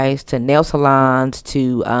supplies to nail salons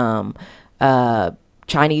to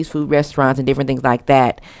Chinese food restaurants and different things like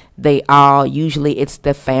that. They all usually, it's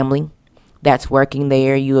the family that's working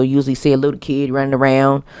there. You'll usually see a little kid running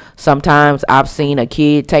around. Sometimes I've seen a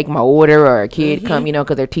kid take my order, or a kid come,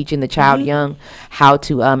 because they're teaching the child young how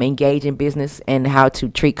to engage in business and how to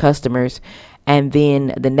treat customers. And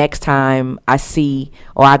then the next time I see,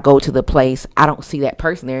 or I go to the place, I don't see that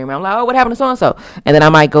person there anymore. I'm like, oh, what happened to so-and-so? And then I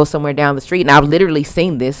might go somewhere down the street, and I've literally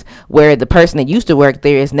seen this, where the person that used to work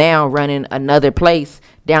there is now running another place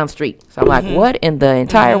down the street. So I'm like, what in the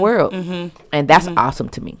entire world? And that's awesome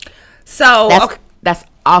to me. So that's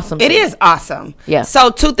awesome. It is awesome. Yeah.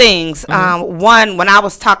 So two things. One, when I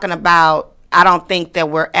was talking about, I don't think that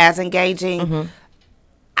we're as engaging.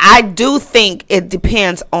 I do think it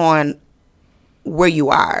depends on where you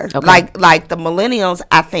are. Like the millennials,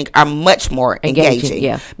 I think, are much more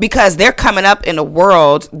engaging, because they're coming up in a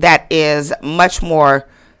world that is much more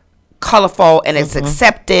colorful, and it's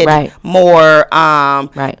accepted more.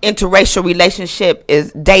 Interracial relationship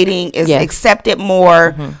is dating is accepted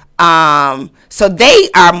more. So they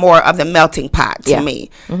are more of the melting pot to me.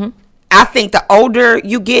 I think the older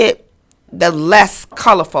you get, the less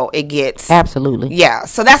colorful it gets. Absolutely. Yeah.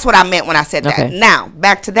 So that's what I meant when I said that. Now,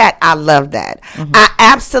 back to that. I love that. I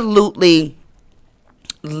absolutely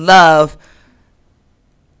love,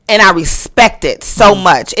 and I respect it so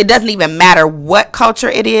much. It doesn't even matter what culture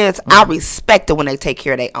it is. I respect it when they take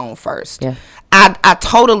care of their own first. Yeah. I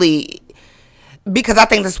totally, because I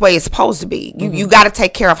think that's the way it's supposed to be. You got to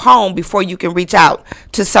take care of home before you can reach out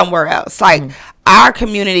to somewhere else. Like our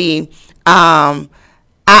community,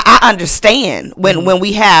 I understand when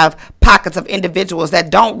we have pockets of individuals that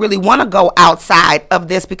don't really want to go outside of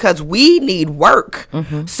this, because we need work.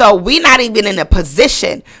 So we're not even in a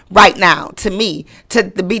position right now, to me, to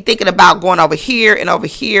be thinking about going over here and over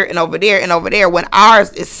here and over there and over there, when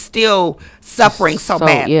ours is still suffering so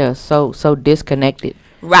bad. Yeah, so disconnected.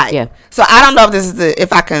 Right. Yeah. So I don't know if this is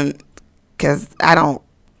if I can, because I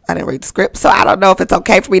didn't read the script, so I don't know if it's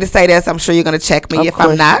okay for me to say this. I'm sure you're going to check me if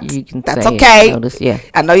I'm not. That's okay.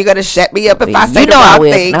 I know you're going to shut me up if I say the wrong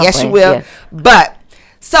thing. Yes, you will. Yeah. But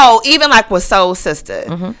so even like with Soul Sister,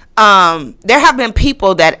 there have been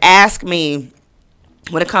people that ask me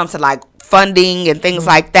when it comes to like funding and things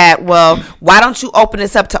like that, well, why don't you open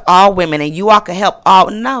this up to all women and you all can help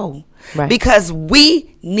all? No. Right. Because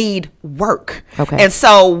we need work. And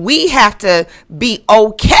so we have to be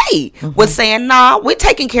okay with saying, nah, we're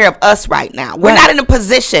taking care of us right now. We're not in a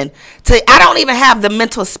position to, I don't even have the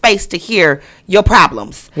mental space to hear your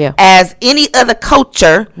problems as any other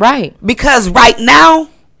culture. Right. Because right now,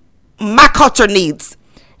 my culture needs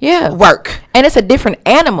work. And it's a different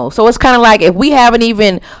animal. So it's kind of like, if we haven't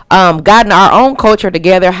even gotten our own culture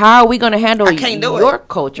together, how are we going to handle your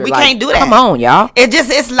culture? We can't do that. Come on, y'all.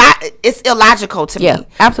 It's illogical to me. Yeah,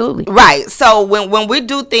 absolutely. Right. So when we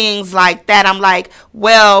do things like that, I'm like,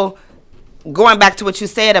 well, going back to what you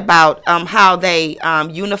said about how they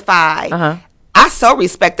unify. Uh-huh. I so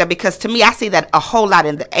respect that, because to me, I see that a whole lot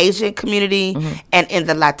in the Asian community and in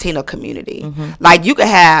the Latino community. Like, you could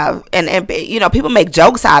have, and you know, people make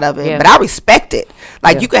jokes out of it, Yeah. but I respect it.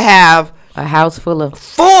 Like, you could have A house full of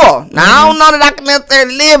full. Now, I don't know that I can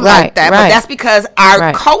necessarily live like that, but that's because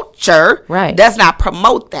our culture does not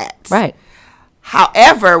promote that. Right.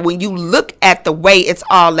 However, when you look at the way it's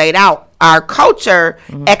all laid out, our culture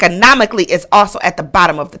economically is also at the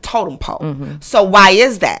bottom of the totem pole. So why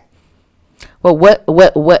is that? Well,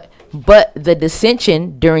 but the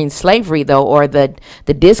dissension during slavery, though, or the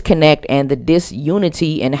disconnect and the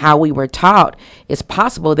disunity in how we were taught, it's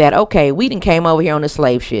possible that, okay, we didn't came over here on a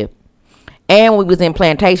slave ship, and we was in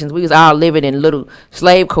plantations. We was all living in little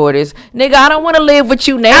slave quarters. Nigga, I don't want to live with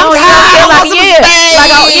you now. I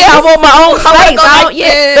want my own space.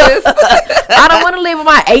 I don't want to live with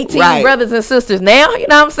my 18 brothers and sisters now. You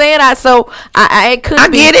know what I'm saying?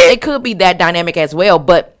 It could be that dynamic as well.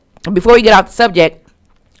 But before we get off the subject,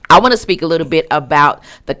 I want to speak a little bit about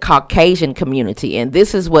the Caucasian community, and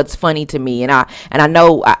this is what's funny to me. And I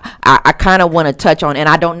know I kind of want to touch on, and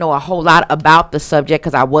I don't know a whole lot about the subject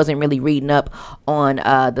because I wasn't really reading up on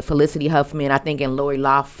the Felicity Huffman, I think, and Lori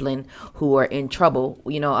Loughlin, who are in trouble,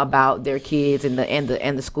 you know, about their kids and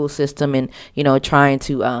the school system, and you know, trying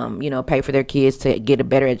to pay for their kids to get a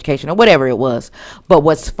better education or whatever it was. But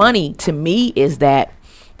what's funny to me is that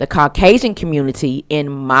the Caucasian community, in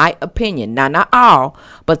my opinion, now not all,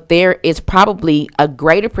 but there is probably a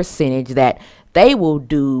greater percentage that they will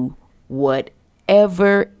do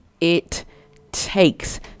whatever it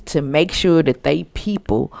takes to make sure that they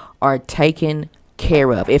people are taken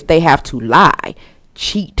care of. If they have to lie,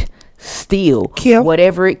 cheat, steal, kill,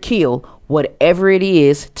 whatever it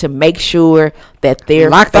is, to make sure that their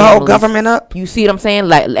lock the whole government up. You see what I'm saying?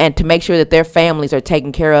 Like, and to make sure that their families are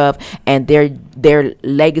taken care of, and their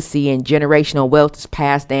legacy and generational wealth is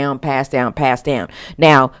passed down.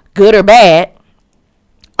 Now, good or bad,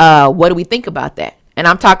 what do we think about that? And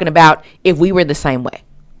I'm talking about if we were the same way.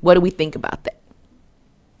 What do we think about that?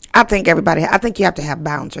 I think you have to have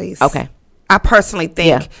boundaries. Okay. I personally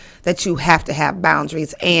think that you have to have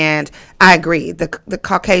boundaries, and I agree. The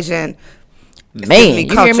Caucasian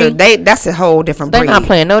culture, that's a whole different breed. They're not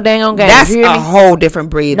playing no dang on games. That's a whole different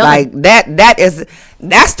breed. No. Like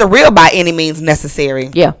that's the real by any means necessary.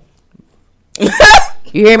 Yeah. You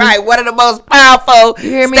hear me? Right. One of the most powerful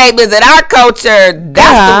statements in our culture.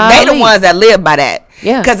 They the ones that live by that.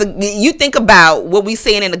 Yeah. Because you think about what we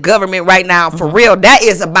seeing in the government right now, for real, that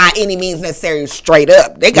is a by any means necessary, straight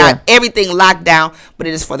up. They got everything locked down, but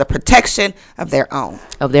it is for the protection of their own.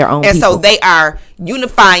 And people. So they are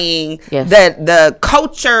unifying the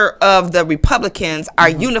culture of the Republicans are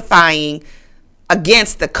unifying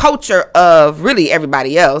against the culture of really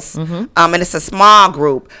everybody else. And it's a small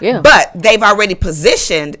group. Yeah. But they've already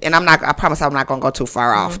positioned, and I promise I'm not gonna go too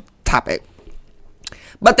far off topic.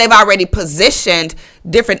 But they've already positioned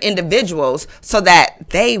different individuals so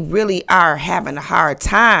that they really are having a hard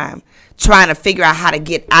time trying to figure out how to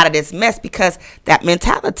get out of this mess, because that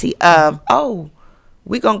mentality of,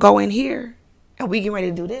 we're going to go in here and we get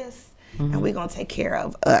ready to do this and we're going to take care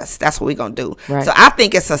of us. That's what we're going to do. Right. So I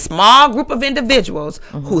think it's a small group of individuals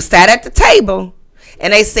who sat at the table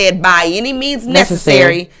and they said, by any means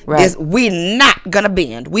necessary, we're not going to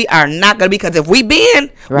bend. We are not going to, because if we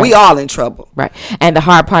bend, we all in trouble. Right. And the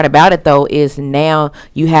hard part about it, though, is now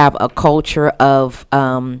you have a culture of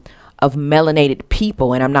melanated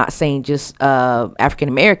people. And I'm not saying just African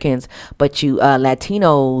Americans, but you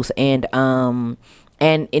Latinos and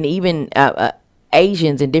even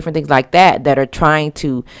Asians and different things like that are trying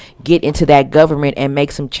to get into that government and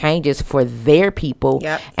make some changes for their people.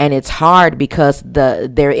 And it's hard because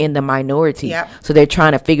they're in the minority. So they're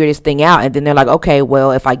trying to figure this thing out, and then they're like, okay,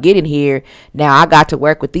 well, if I get in here now, I got to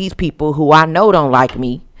work with these people who I know don't like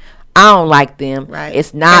me. I don't like them.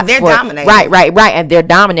 It's not, and they're dominating. Right. And they're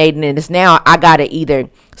dominating, and it's now I gotta either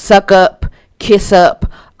suck up, kiss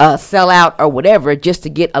up, sell out, or whatever, just to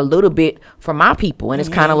get a little bit from my people. And it's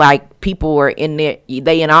kind of like people are in there,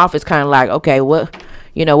 they in office, kind of like, okay, what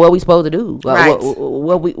we supposed to do? Right.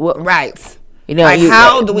 You know, like,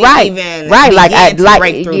 how do we even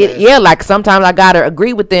break through this? Yeah, like sometimes I gotta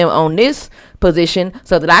agree with them on this position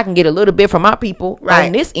so that I can get a little bit from my people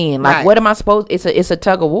on this end. Like, what am I supposed? It's a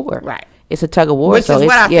tug of war. Right. It's a tug of war. Which is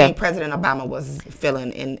what I think President Obama was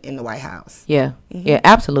feeling in the White House. Yeah. Yeah,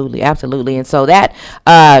 absolutely. And so that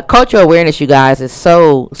cultural awareness, you guys, is it's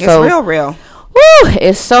real. Woo,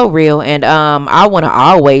 it's so real. And I want to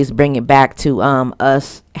always bring it back to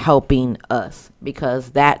us helping us, because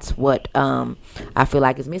that's what I feel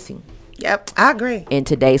like is missing. Yep, I agree. In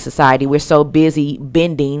today's society, we're so busy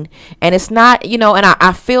bending, and it's not, and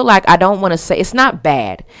I feel like I don't want to say it's not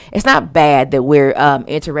bad. It's not bad that we're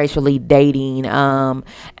interracially dating,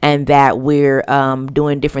 and that we're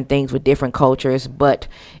doing different things with different cultures, but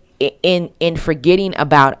in forgetting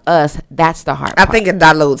about us, that's the hard part. I think it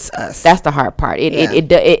dilutes us. That's the hard part.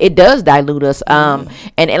 It does dilute us. And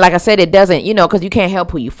like I said, it doesn't, because you can't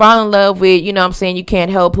help who you fall in love with. You know what I'm saying? You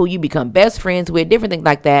can't help who you become best friends with, different things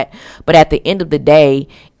like that. But at the end of the day,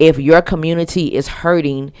 if your community is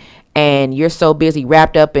hurting and you're so busy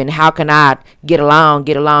wrapped up in how can I get along,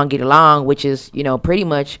 which is, pretty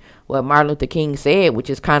much what Martin Luther King said,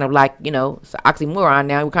 which is kind of like, it's an oxymoron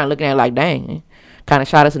now. We're kind of looking at it like, dang, kind of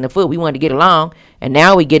shot us in the foot. We wanted to get along, and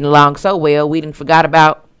now we getting along so well we didn't forgot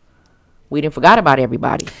about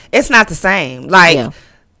everybody. It's not the same. Like, yeah.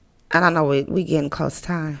 And I know we getting close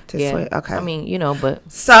time to switch. Okay. I mean, but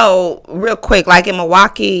so real quick, like in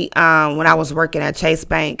Milwaukee, when I was working at Chase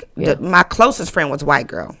Bank, my closest friend was a white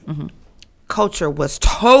girl. Mm-hmm. Culture was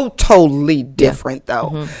totally different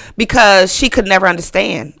though, because she could never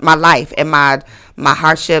understand my life and my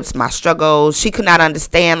hardships, my struggles. She could not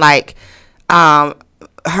understand like.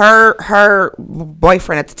 Her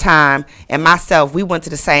boyfriend at the time and myself, we went to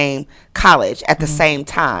the same college at the same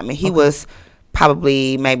time, and he was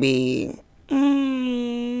probably maybe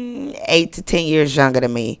 8 to 10 years younger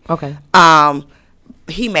than me. Okay.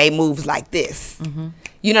 He made moves like this.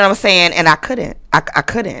 You know what I'm saying? And I couldn't. I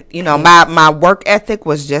couldn't. My work ethic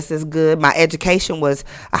was just as good. My education was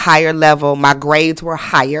a higher level. My grades were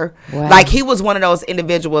higher. Wow. Like, he was one of those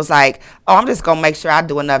individuals like, oh, I'm just going to make sure I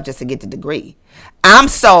do enough just to get the degree. I'm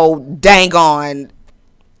so dang on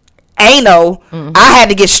anal. I had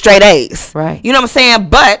to get straight A's. Right. You know what I'm saying?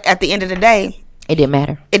 But at the end of the day, it didn't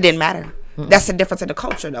matter. That's the difference in the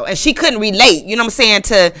culture, though. And she couldn't relate, you know what I'm saying,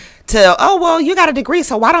 to oh, well, you got a degree,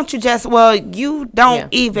 so why don't you just, you don't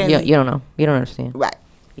even. You don't know. You don't understand. Right.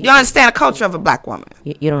 You don't understand the culture of a black woman.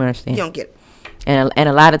 You don't understand. You don't get it. And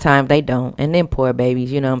a lot of times they don't. And then poor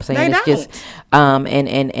babies, you know what I'm saying? They it's don't. Just,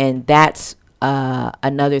 and that's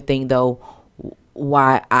another thing, though,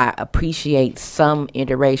 why I appreciate some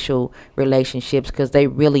interracial relationships, because they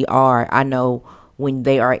really are. I know when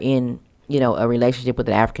they are in a relationship with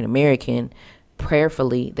an African American,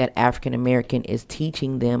 prayerfully that African American is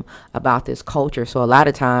teaching them about this culture. So a lot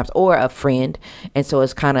of times, or a friend, and so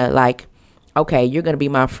it's kind of like, okay, you're going to be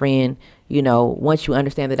my friend, once you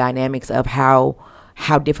understand the dynamics of how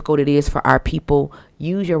difficult it is for our people,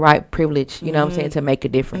 use your white privilege, you know what I'm saying, to make a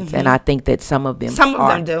difference. And I think that some of them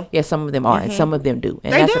do. Yeah, some of them are, and some of them do.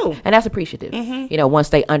 And they do. And that's appreciative. Once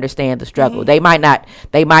they understand the struggle. They might not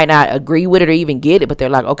agree with it or even get it, but they're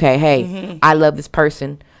like, okay, hey, I love this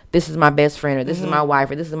person. This is my best friend, or this is my wife,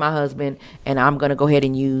 or this is my husband, and I'm gonna go ahead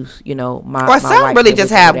and use, my. Or some really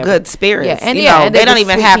just have good spirits. Yeah, and and they don't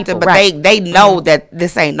even have people, to, but they know that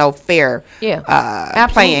this ain't no fair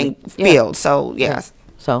playing field. So yes.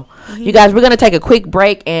 So, you guys, we're going to take a quick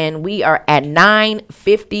break, and we are at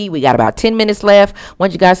 9:50. We got about 10 minutes left. I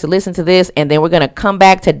want you guys to listen to this, and then we're going to come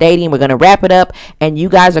back to dating. We're going to wrap it up, and you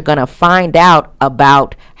guys are going to find out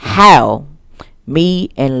about how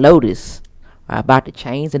me and Lotus are about to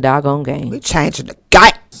change the doggone game. We're changing the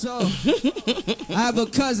game. So, I have a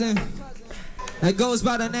cousin that goes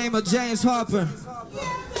by the name of James Harper.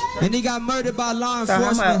 And he got murdered by law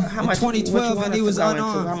enforcement in 2012, and he was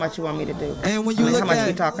unarmed. How much you want me to do? And when you look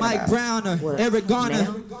at Mike Brown or Eric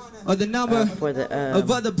Garner or the number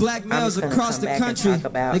of other black males across the country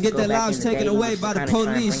that get their lives taken away by the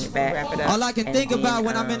police, all I can think about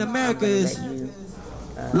when I'm in America is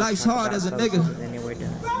life's hard as a nigga.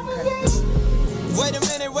 Wait a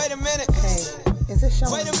minute. Wait a minute.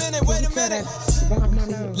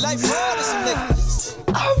 Life's hard as a nigga.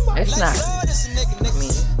 It's not. I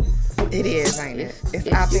mean, it is, ain't it?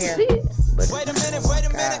 It's out there. Wait a minute.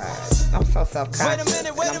 I'm so self-conscious. I'm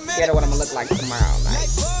scared of what I'm gonna look like tomorrow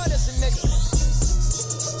night. Pull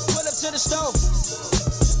up to the stove.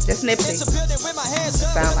 Just Nipsey.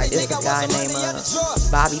 Sound like this guy named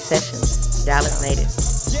Bobby Sessions, Dallas native.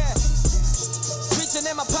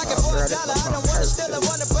 In my pocket for $1, I don't wanna steal it,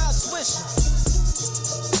 wanna buy a Swish.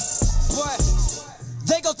 But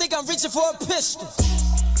they gon' think I'm reaching for a pistol.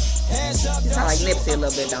 Hands up, sound like Nipsey a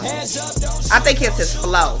little bit, don't it? I think it's his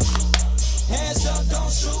flow. Hands up, don't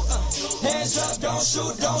shoot. Hands up, don't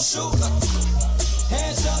shoot, don't shoot.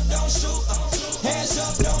 Hands up, don't shoot. Hands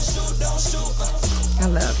up, don't shoot, don't shoot. I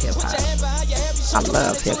love hip hop. I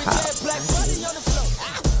love hip hop.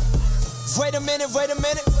 Wait a minute.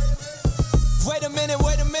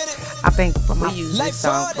 I think we use this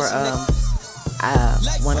song for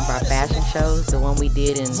one of our fashion shows, the one we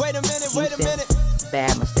did in Houston.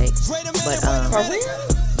 bad mistake. But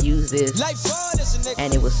use this,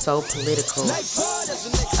 and it was so political that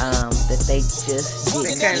they just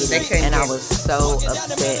didn't get it. And I was so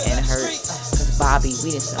upset and hurt because Bobby,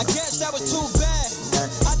 we didn't sell no pieces,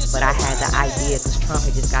 nothing. But I had the idea because Trump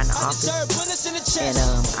had just gotten to office, and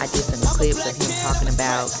I did some clips of him talking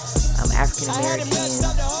about African Americans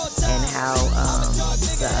and how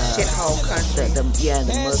the shithole country, the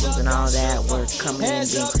Muslims and all that were coming in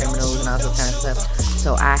being criminals and all that kind of stuff.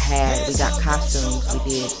 So we got costumes, we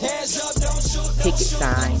did picket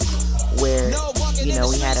signs where, you know,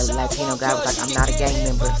 we had a Latino guy was like, I'm not a gang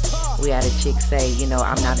member. We had a chick say, you know,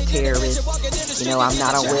 I'm not a terrorist, you know, I'm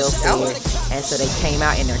not on welfare. And so they came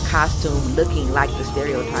out in their costume looking like the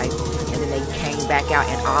stereotype, and then they came back out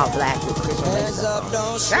in all black with Christian laces on.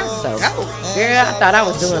 That's so girl, I thought I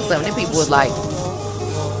was doing something. Then people was like,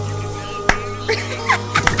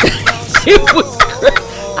 it was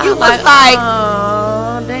you was like,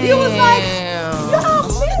 oh, damn. You was like,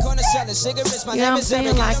 you know what I'm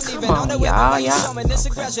saying? Like, come on, y'all. Okay. All right.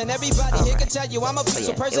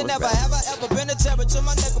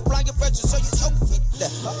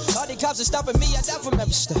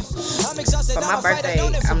 So, for my birthday,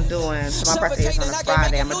 my birthday is on a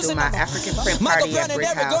Friday. I'm going to do my African print party at Brick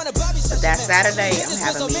House. But that Saturday, I'm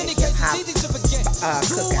having me a hip-hop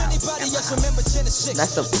cookout at my house.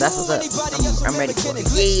 That's what's up. I'm ready for it.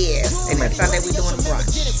 Yes. And then Sunday, we doing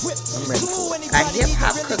brunch. I'm ready for it. A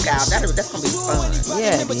hip-hop cookout. That's going to be fun.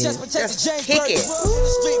 Yeah, it is. Just kick it.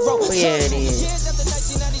 Ooh, yeah, it is.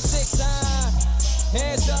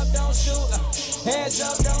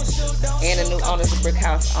 And the new owners of Brick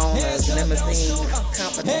House owners limousine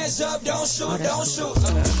company.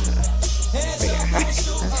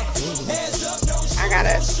 I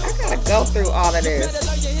gotta go through all of this.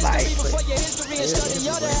 Like,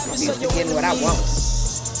 I'm used to getting what I want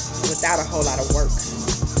without a whole lot of work.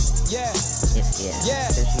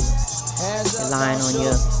 Relying on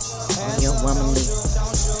your womanly.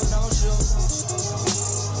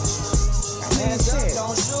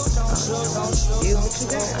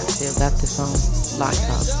 I still got this on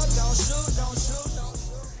laptop.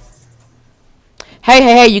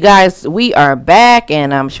 Hey, you guys, we are back,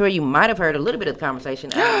 and I'm sure you might have heard a little bit of the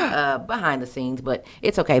conversation behind the scenes, but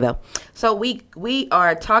it's okay though. So we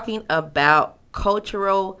are talking about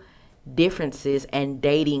cultural differences and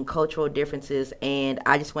dating, cultural differences, and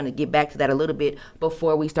I just want to get back to that a little bit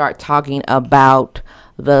before we start talking about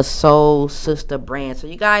the Soul Sister brand. So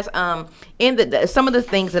you guys, in some of the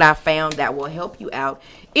things that I found that will help you out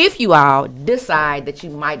if you all decide that you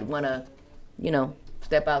might want to, you know,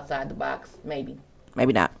 step outside the box, maybe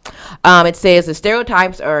not. It says the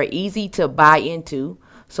stereotypes are easy to buy into.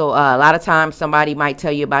 So a lot of times somebody might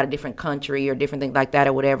tell you about a different country or different things like that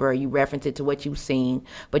or whatever, or you reference it to what you've seen.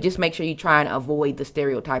 But just make sure you try and avoid the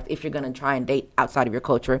stereotypes if you're going to try and date outside of your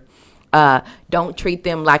culture. Don't treat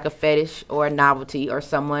them like a fetish or a novelty or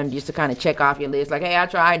someone just to kind of check off your list. Like, hey, I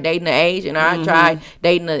tried dating an Asian, or I tried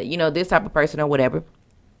dating this type of person or whatever.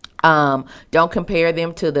 Don't compare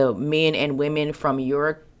them to the men and women from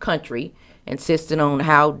your country, insisting on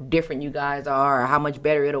how different you guys are or how much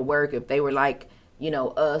better it'll work if they were like,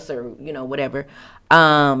 us or, whatever.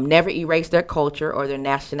 Never erase their culture or their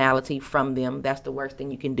nationality from them. That's the worst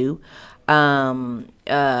thing you can do.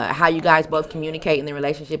 How you guys both communicate in the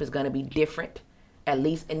relationship is going to be different, at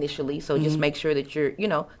least initially. So just make sure that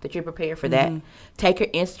you're prepared for that. Take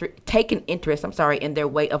an interest, in their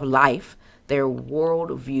way of life, their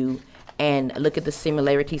worldview, and look at the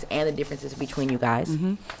similarities and the differences between you guys.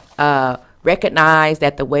 Recognize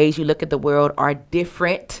that the ways you look at the world are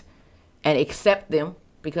different and accept them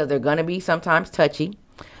because they're going to be sometimes touchy.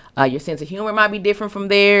 Your sense of humor might be different from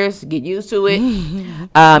theirs. Get used to it.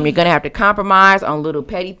 You're going to have to compromise on little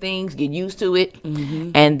petty things. Get used to it.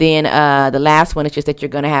 And then the last one is just that you're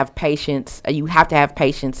going to have patience. You have to have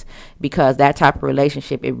patience because that type of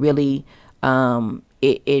relationship, it really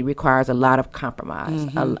it requires a lot of compromise.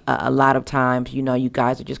 A lot of times, you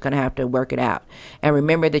guys are just going to have to work it out. And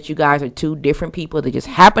remember that you guys are two different people that just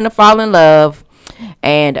happen to fall in love.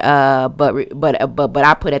 And but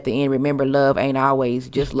I put at the end, remember, love ain't always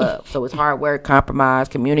just love. So it's hard work, compromise,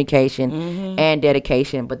 communication, and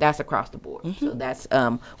dedication. But that's across the board. So that's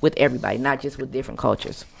with everybody, not just with different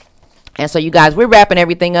cultures. And so, you guys, we're wrapping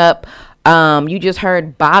everything up. You just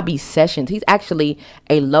heard Bobby Sessions. He's actually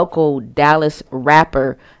a local Dallas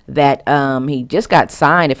rapper that he just got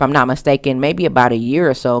signed, if I'm not mistaken, maybe about a year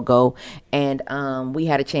or so ago. And we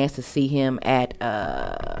had a chance to see him at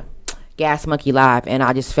Gas Monkey Live, and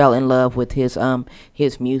I just fell in love with his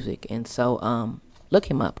music. And so Look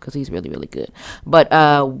him up because he's really, really good. But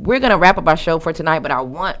we're going to wrap up our show for tonight. But I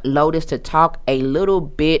want Lotus to talk a little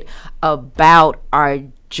bit about our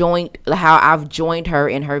how I've joined her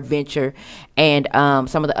in her venture and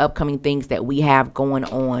some of the upcoming things that we have going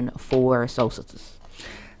on for Soul Sisters.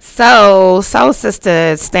 So Soul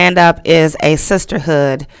Sisters Stand Up is a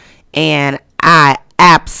sisterhood, and I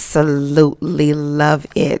absolutely love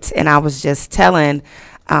it. And I was just telling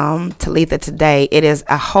Talitha today, it is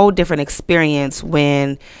a whole different experience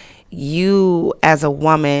when you as a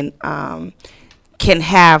woman can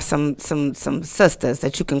have some sisters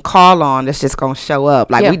that you can call on that's just gonna show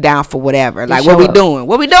up. Like, we down for whatever. Like, what we doing?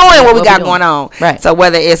 What we got going on? Right. So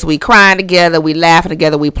whether it's we crying together, we laughing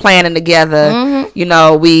together, we planning together, you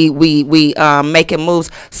know, we making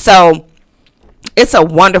moves. So it's a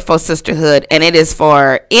wonderful sisterhood, and it is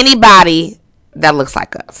for anybody that looks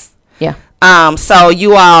like us. Yeah. So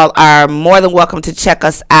you all are more than welcome to check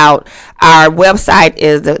us out. Our website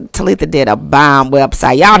is Talitha did a bomb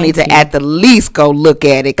website. Y'all need to at the least go look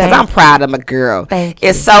at it, because I'm proud of my girl. Thank you.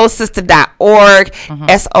 It's soulsister.org,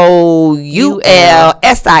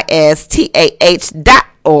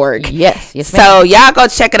 SOULSISTAH.org. Yes, ma'am. So y'all go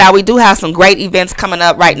check it out. We do have some great events coming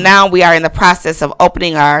up. Right now we are in the process of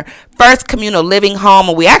opening our first communal living home,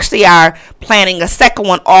 and we actually are planning a second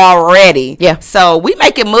one already. Yeah. So we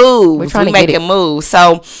making moves. We making moves.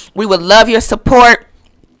 So we would love your support,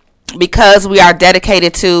 because we are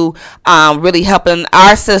dedicated to really helping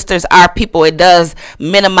our sisters, our people. It does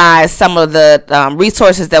minimize some of the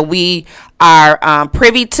resources that we are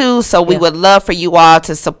privy to. So we would love for you all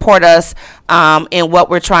to support us in what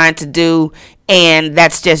we're trying to do. And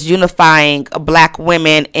that's just unifying Black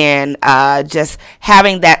women and just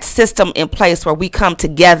having that system in place where we come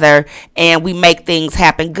together and we make things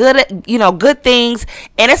happen. Good things.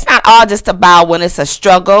 And it's not all just about when it's a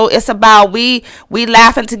struggle. It's about we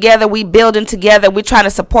laughing together, we building together, we trying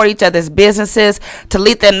to support each other's businesses.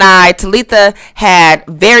 Talitha had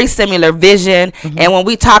very similar vision. And when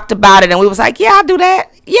we talked about it and we was like, yeah, I'll do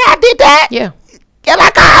that. Yeah, I did that. Yeah. Yeah,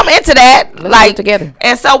 like, I'm into that. Let's do it together.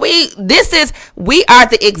 And so we are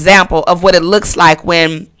the example of what it looks like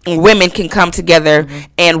when women can come together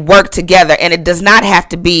and work together, and it does not have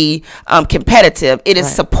to be competitive. It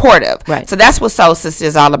is supportive. Right. So that's what Soul Sisters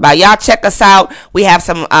is all about. Y'all check us out. We have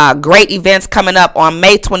some great events coming up on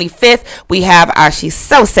May 25th. We have our She's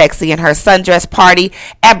So Sexy and her sundress party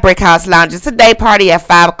at Brick House Lounge. It's a day party at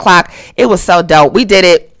 5 o'clock. It was so dope. We did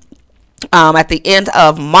it at the end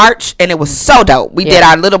of March, and it was so dope. We did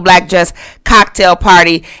our little black dress cocktail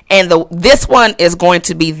party, and this one is going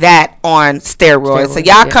to be that on steroids. So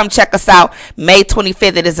y'all come check us out May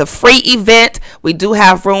 25th. It is a free event. We do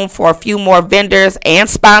have room for a few more vendors and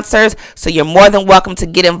sponsors, so you're more than welcome to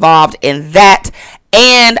get involved in that.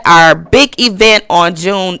 And our big event on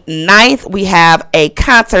June 9th, we have a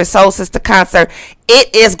concert, Soul Sister concert.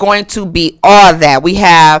 It is going to be all that. We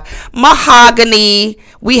have Mahogany,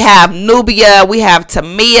 we have Nubia, we have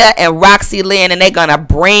Tamia and Roxy Lynn, and they're going to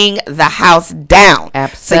bring the house down.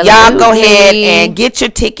 Absolutely. So y'all go ahead and get your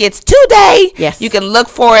tickets today. Yes. You can look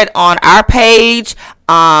for it on our page,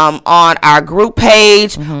 on our group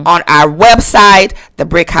page, on our website, the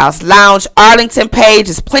Brick House Lounge Arlington page.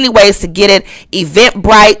 There's plenty ways to get it.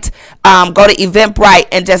 Eventbrite. Go to Eventbrite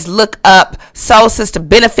and just look up Soul Sister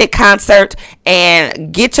Benefit Concert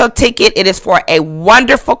and get your ticket. It is for a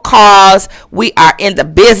wonderful cause. We are in the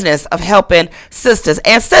business of helping sisters.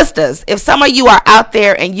 And sisters, if some of you are out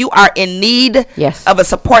there and you are in need of a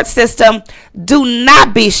support system, do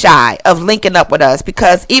not be shy of linking up with us,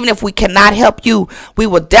 because even if we cannot help you, we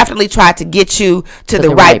will definitely try to get you to the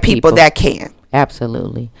right people that can.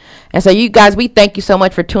 Absolutely. And so you guys, we thank you so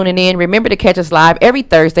much for tuning in. Remember to catch us live every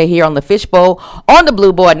Thursday here on the Fishbowl on the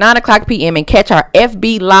Blue Bowl at 9 o'clock p.m. and catch our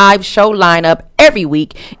FB live show lineup every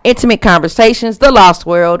week. Intimate Conversations, The Lost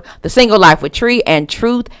World, The Single Life with Tree and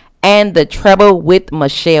Truth, and The Treble with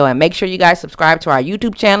Michelle. And make sure you guys subscribe to our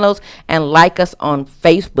YouTube channels and like us on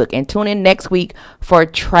Facebook. And tune in next week for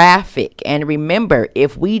Traffic. And remember,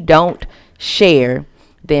 if we don't share,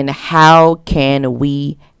 then how can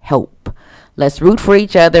we help? Let's root for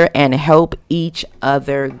each other and help each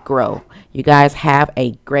other grow. You guys have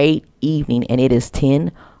a great evening, and it is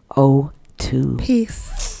 10:02. Peace.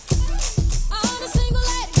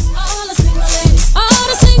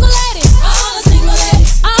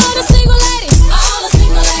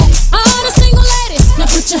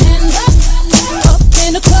 Put your hands up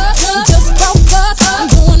in the club, just broke up,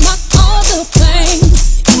 I'm doing my other thing.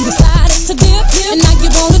 You decided to dip, and now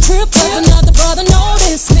you want to trip, cause another brother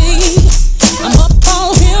noticed me. I'm up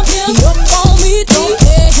on him, he up on me, don't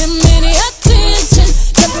pay him any attention.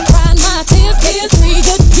 Just cry my tears, 3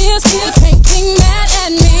 good years, can't be mad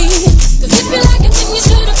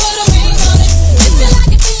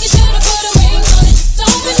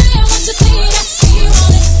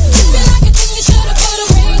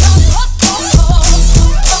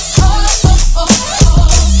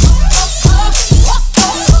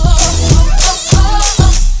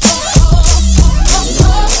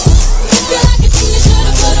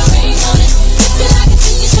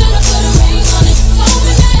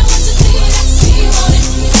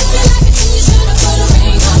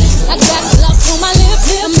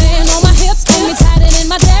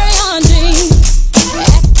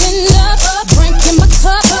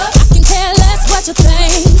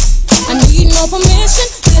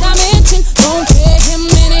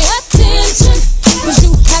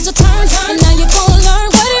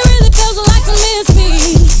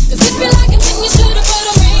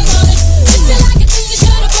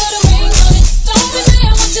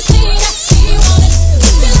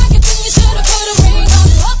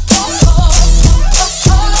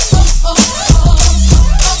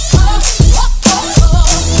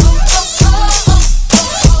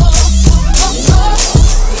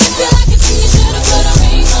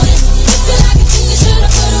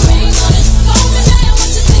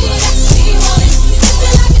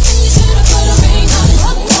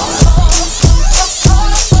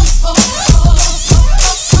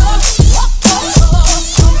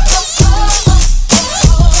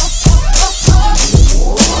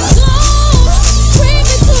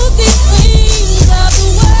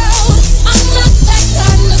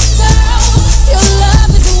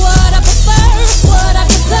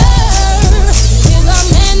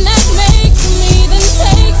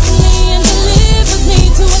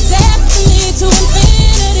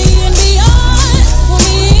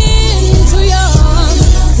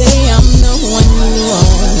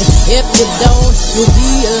left you down, you'll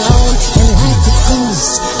be alone. And like the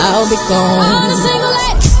ghost, I'll be gone. All the single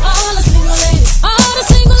ladies, all the single ladies, all the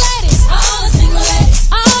single ladies, all the single ladies,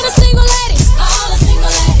 all the single ladies, all the single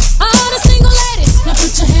ladies, all the single ladies. Now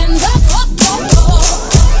put your hands up, up, up, up.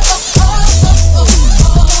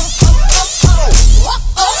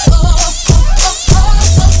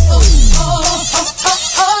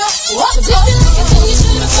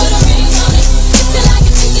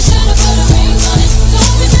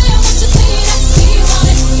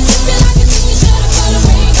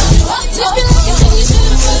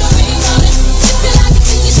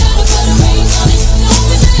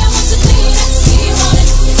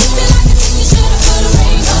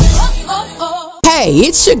 Hey,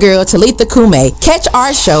 it's your girl Talitha Kume. Catch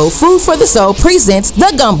our show Food for the Soul presents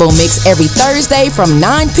The Gumbo Mix every Thursday from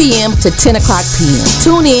 9 p.m. to 10 o'clock p.m.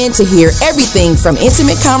 Tune in to hear everything from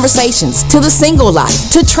intimate conversations to the single life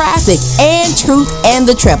to traffic and truth and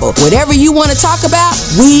the treble. Whatever you want to talk about,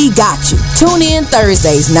 we got you. Tune in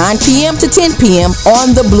Thursdays 9 p.m. to 10 p.m.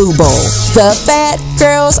 on the Blue Bowl. The Fat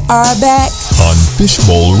Girls are back on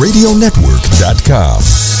FishbowlRadioNetwork.com.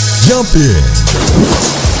 Jump in.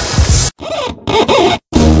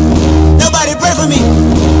 Nobody pray for me.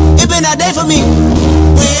 It been a day for me.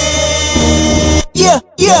 Yeah,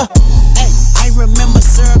 yeah. Hey, I remember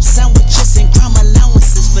syrup sandwiches and crime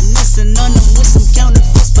allowances, finessing on them with some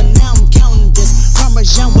counterfeits, but now I'm counting this.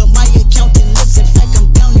 Parmesan with my accountant lips. In fact,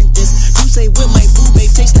 I'm down in this. You say with my boo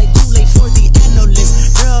babe tastes like Kool-Aid for the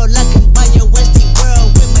analyst. Girl, I can buy your Westie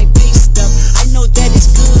world with my base stuff. I know that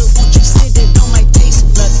it's good. Won't you sit it on my taste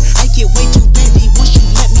buds? I get way too bendy once you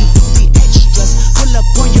let me do the extras. Pull up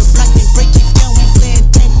on your block and break it down. We playing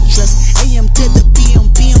Tetris. AM to the PM,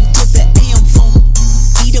 PM to the AM phone.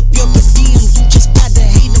 Eat up your per diem, you just gotta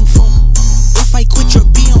hate them phone. If I quit your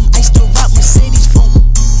BM, I still rock Mercedes phone.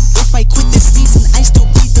 If I quit this season, I still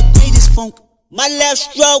be the greatest funk. My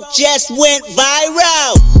left stroke just went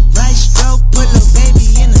viral. Right stroke put a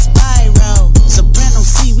baby in a spiral. Soprano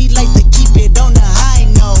C, we like to keep it on the high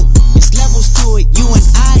note. There's levels to it, you and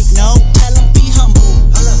I know. Tell them be humble.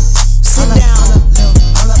 Sit down.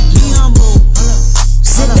 Be humble.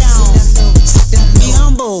 Sit down. Be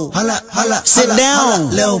humble. Sit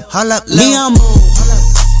down. Be humble.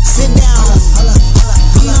 Sit down.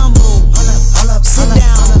 Be humble. Sit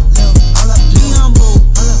down. Be humble.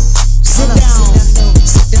 Sit down.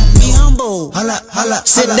 Be humble.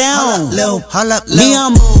 Sit down. Be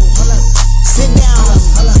humble. Sit down.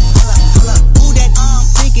 Who that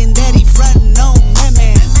thinking that he frontin' on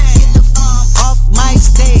women? Get the off my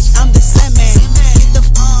stage, I'm the same man. Get the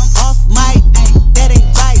off my, that ain't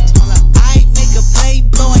right. I make a play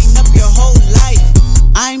blowing up your whole life.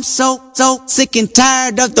 I'm so sick and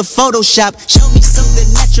tired of the Photoshop. Show me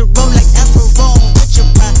something natural like Afro with your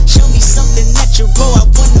pride. Show me something natural, I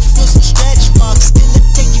wanna feel some stretch marks. Still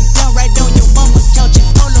take you down right on your mama couch in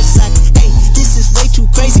polo socks. Hey, this is way too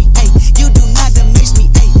crazy. Hey, you do not amaze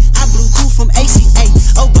me. Hey, I blew cool from ACA.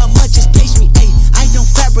 Obama just page me. Hey, I don't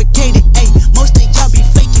fabricate it. Hey, most of y'all be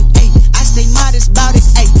faking. Hey, I stay modest about it.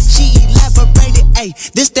 Hey, she elaborated. Hey,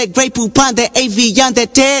 this that Grey Poupon, that AV on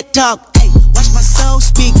that TED Talk. Hey, watch my soul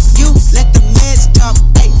speak. You let the meds talk.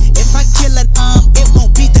 Hey, if I kill an it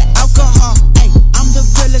won't be the alcohol. Hey, I'm the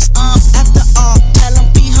realest after all. Tell them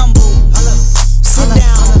be humble. Sit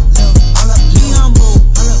down. Be humble.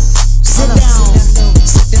 Sit down.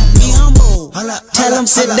 Be humble. Tell them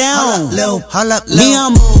sit down. Be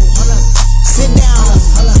humble. Sit down.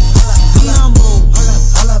 Be humble. Sit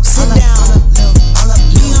down. Be humble. Sit down.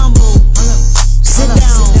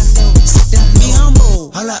 Be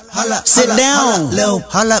humble. Sit down. Be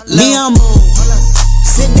humble.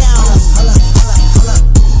 Sit down.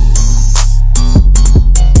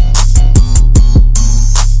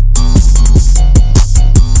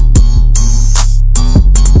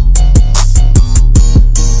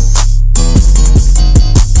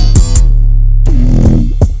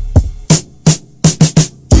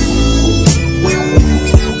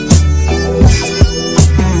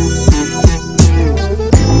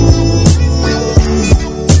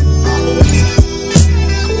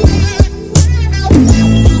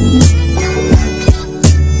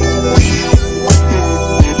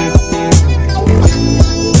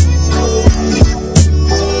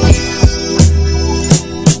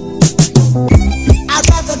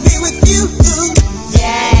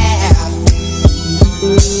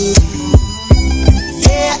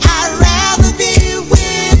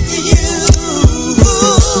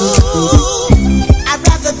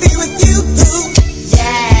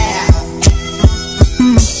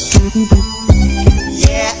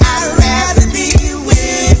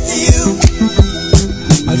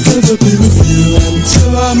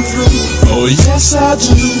 through. Oh yes I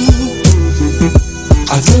do.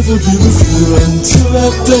 I'd rather be with you until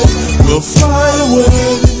that day will fly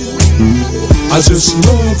away. I just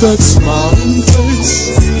love that smiling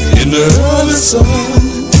face in the early sun.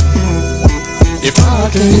 If I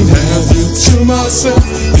can't have you to myself,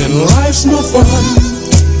 then life's no fun.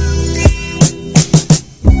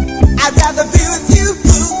 I'd rather be with you,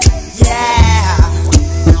 yeah.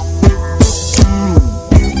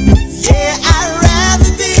 Yeah, I'd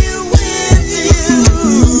rather be with you.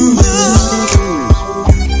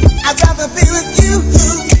 I'd rather be with you,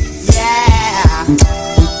 yeah.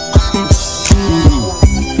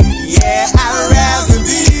 Yeah, I'd rather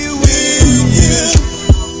be with you.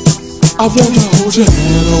 I wanna hold your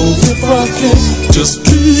hand, oh if I can, just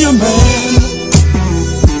be a man.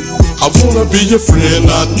 I wanna be your friend,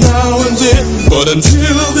 not now and then, but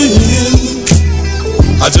until the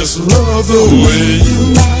end. I just love the way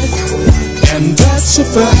you like, and that's a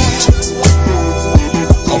fact.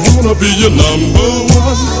 I wanna be your number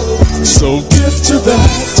one, so get to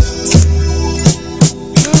that.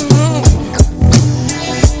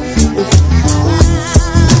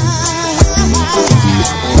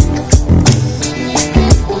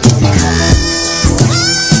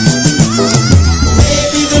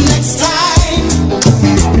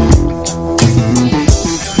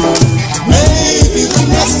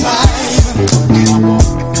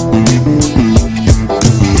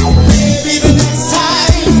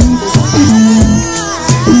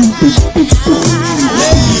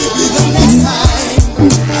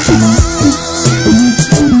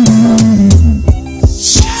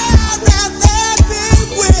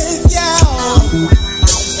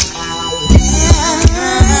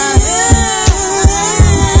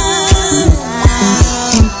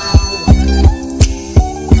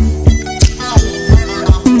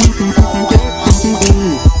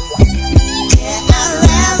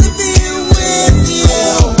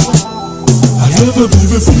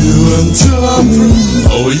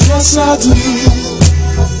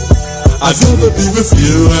 I'd rather be with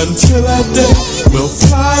you until that day will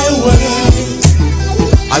fly away.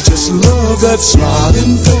 I just love that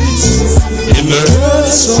smiling face in the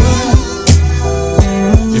early sun.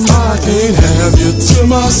 If I can't have you to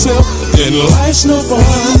myself, then life's no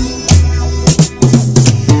fun.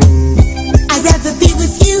 I'd rather be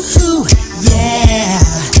with you, yeah.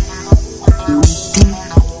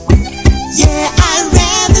 Yeah, I'd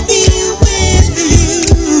rather be with you.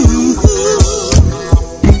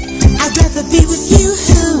 I'd rather be with you,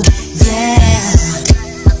 yeah.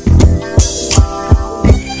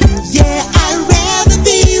 Yeah, I'd rather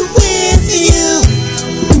be with you.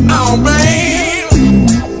 Oh, man.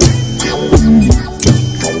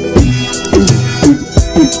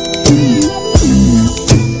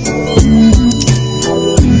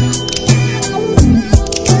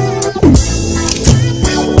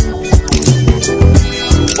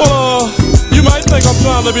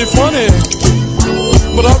 Trying to be funny,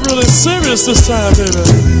 but I'm really serious this time, baby.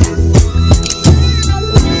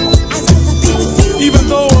 Even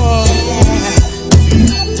though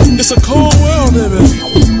it's a cold world, baby,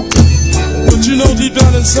 but you know deep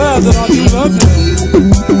down inside that I do love you.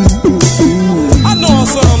 I know I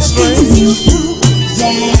sound strange,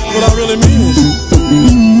 but I really mean it.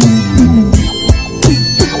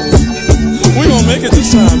 We gonna make it this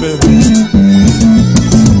time, baby.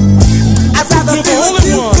 You're the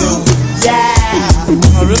only one, yeah.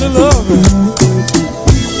 I really love it.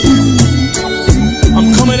 I'm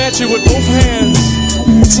coming at you with both hands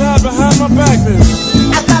tied behind my back, baby.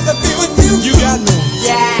 I'd rather be with you. You got me.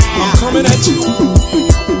 Yeah. I'm coming at you.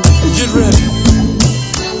 Get ready.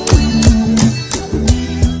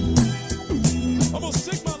 I'm gonna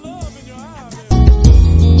stick my love in your eye, baby.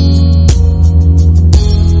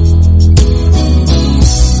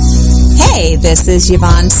 Hey, this is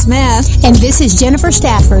Yvonne Smith. And this is Jennifer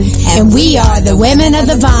Stafford. And we are the Women of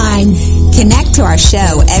the Vine. Connect to our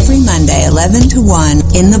show every Monday, 11 to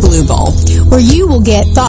 1, in the Blue Bowl, where you will get thought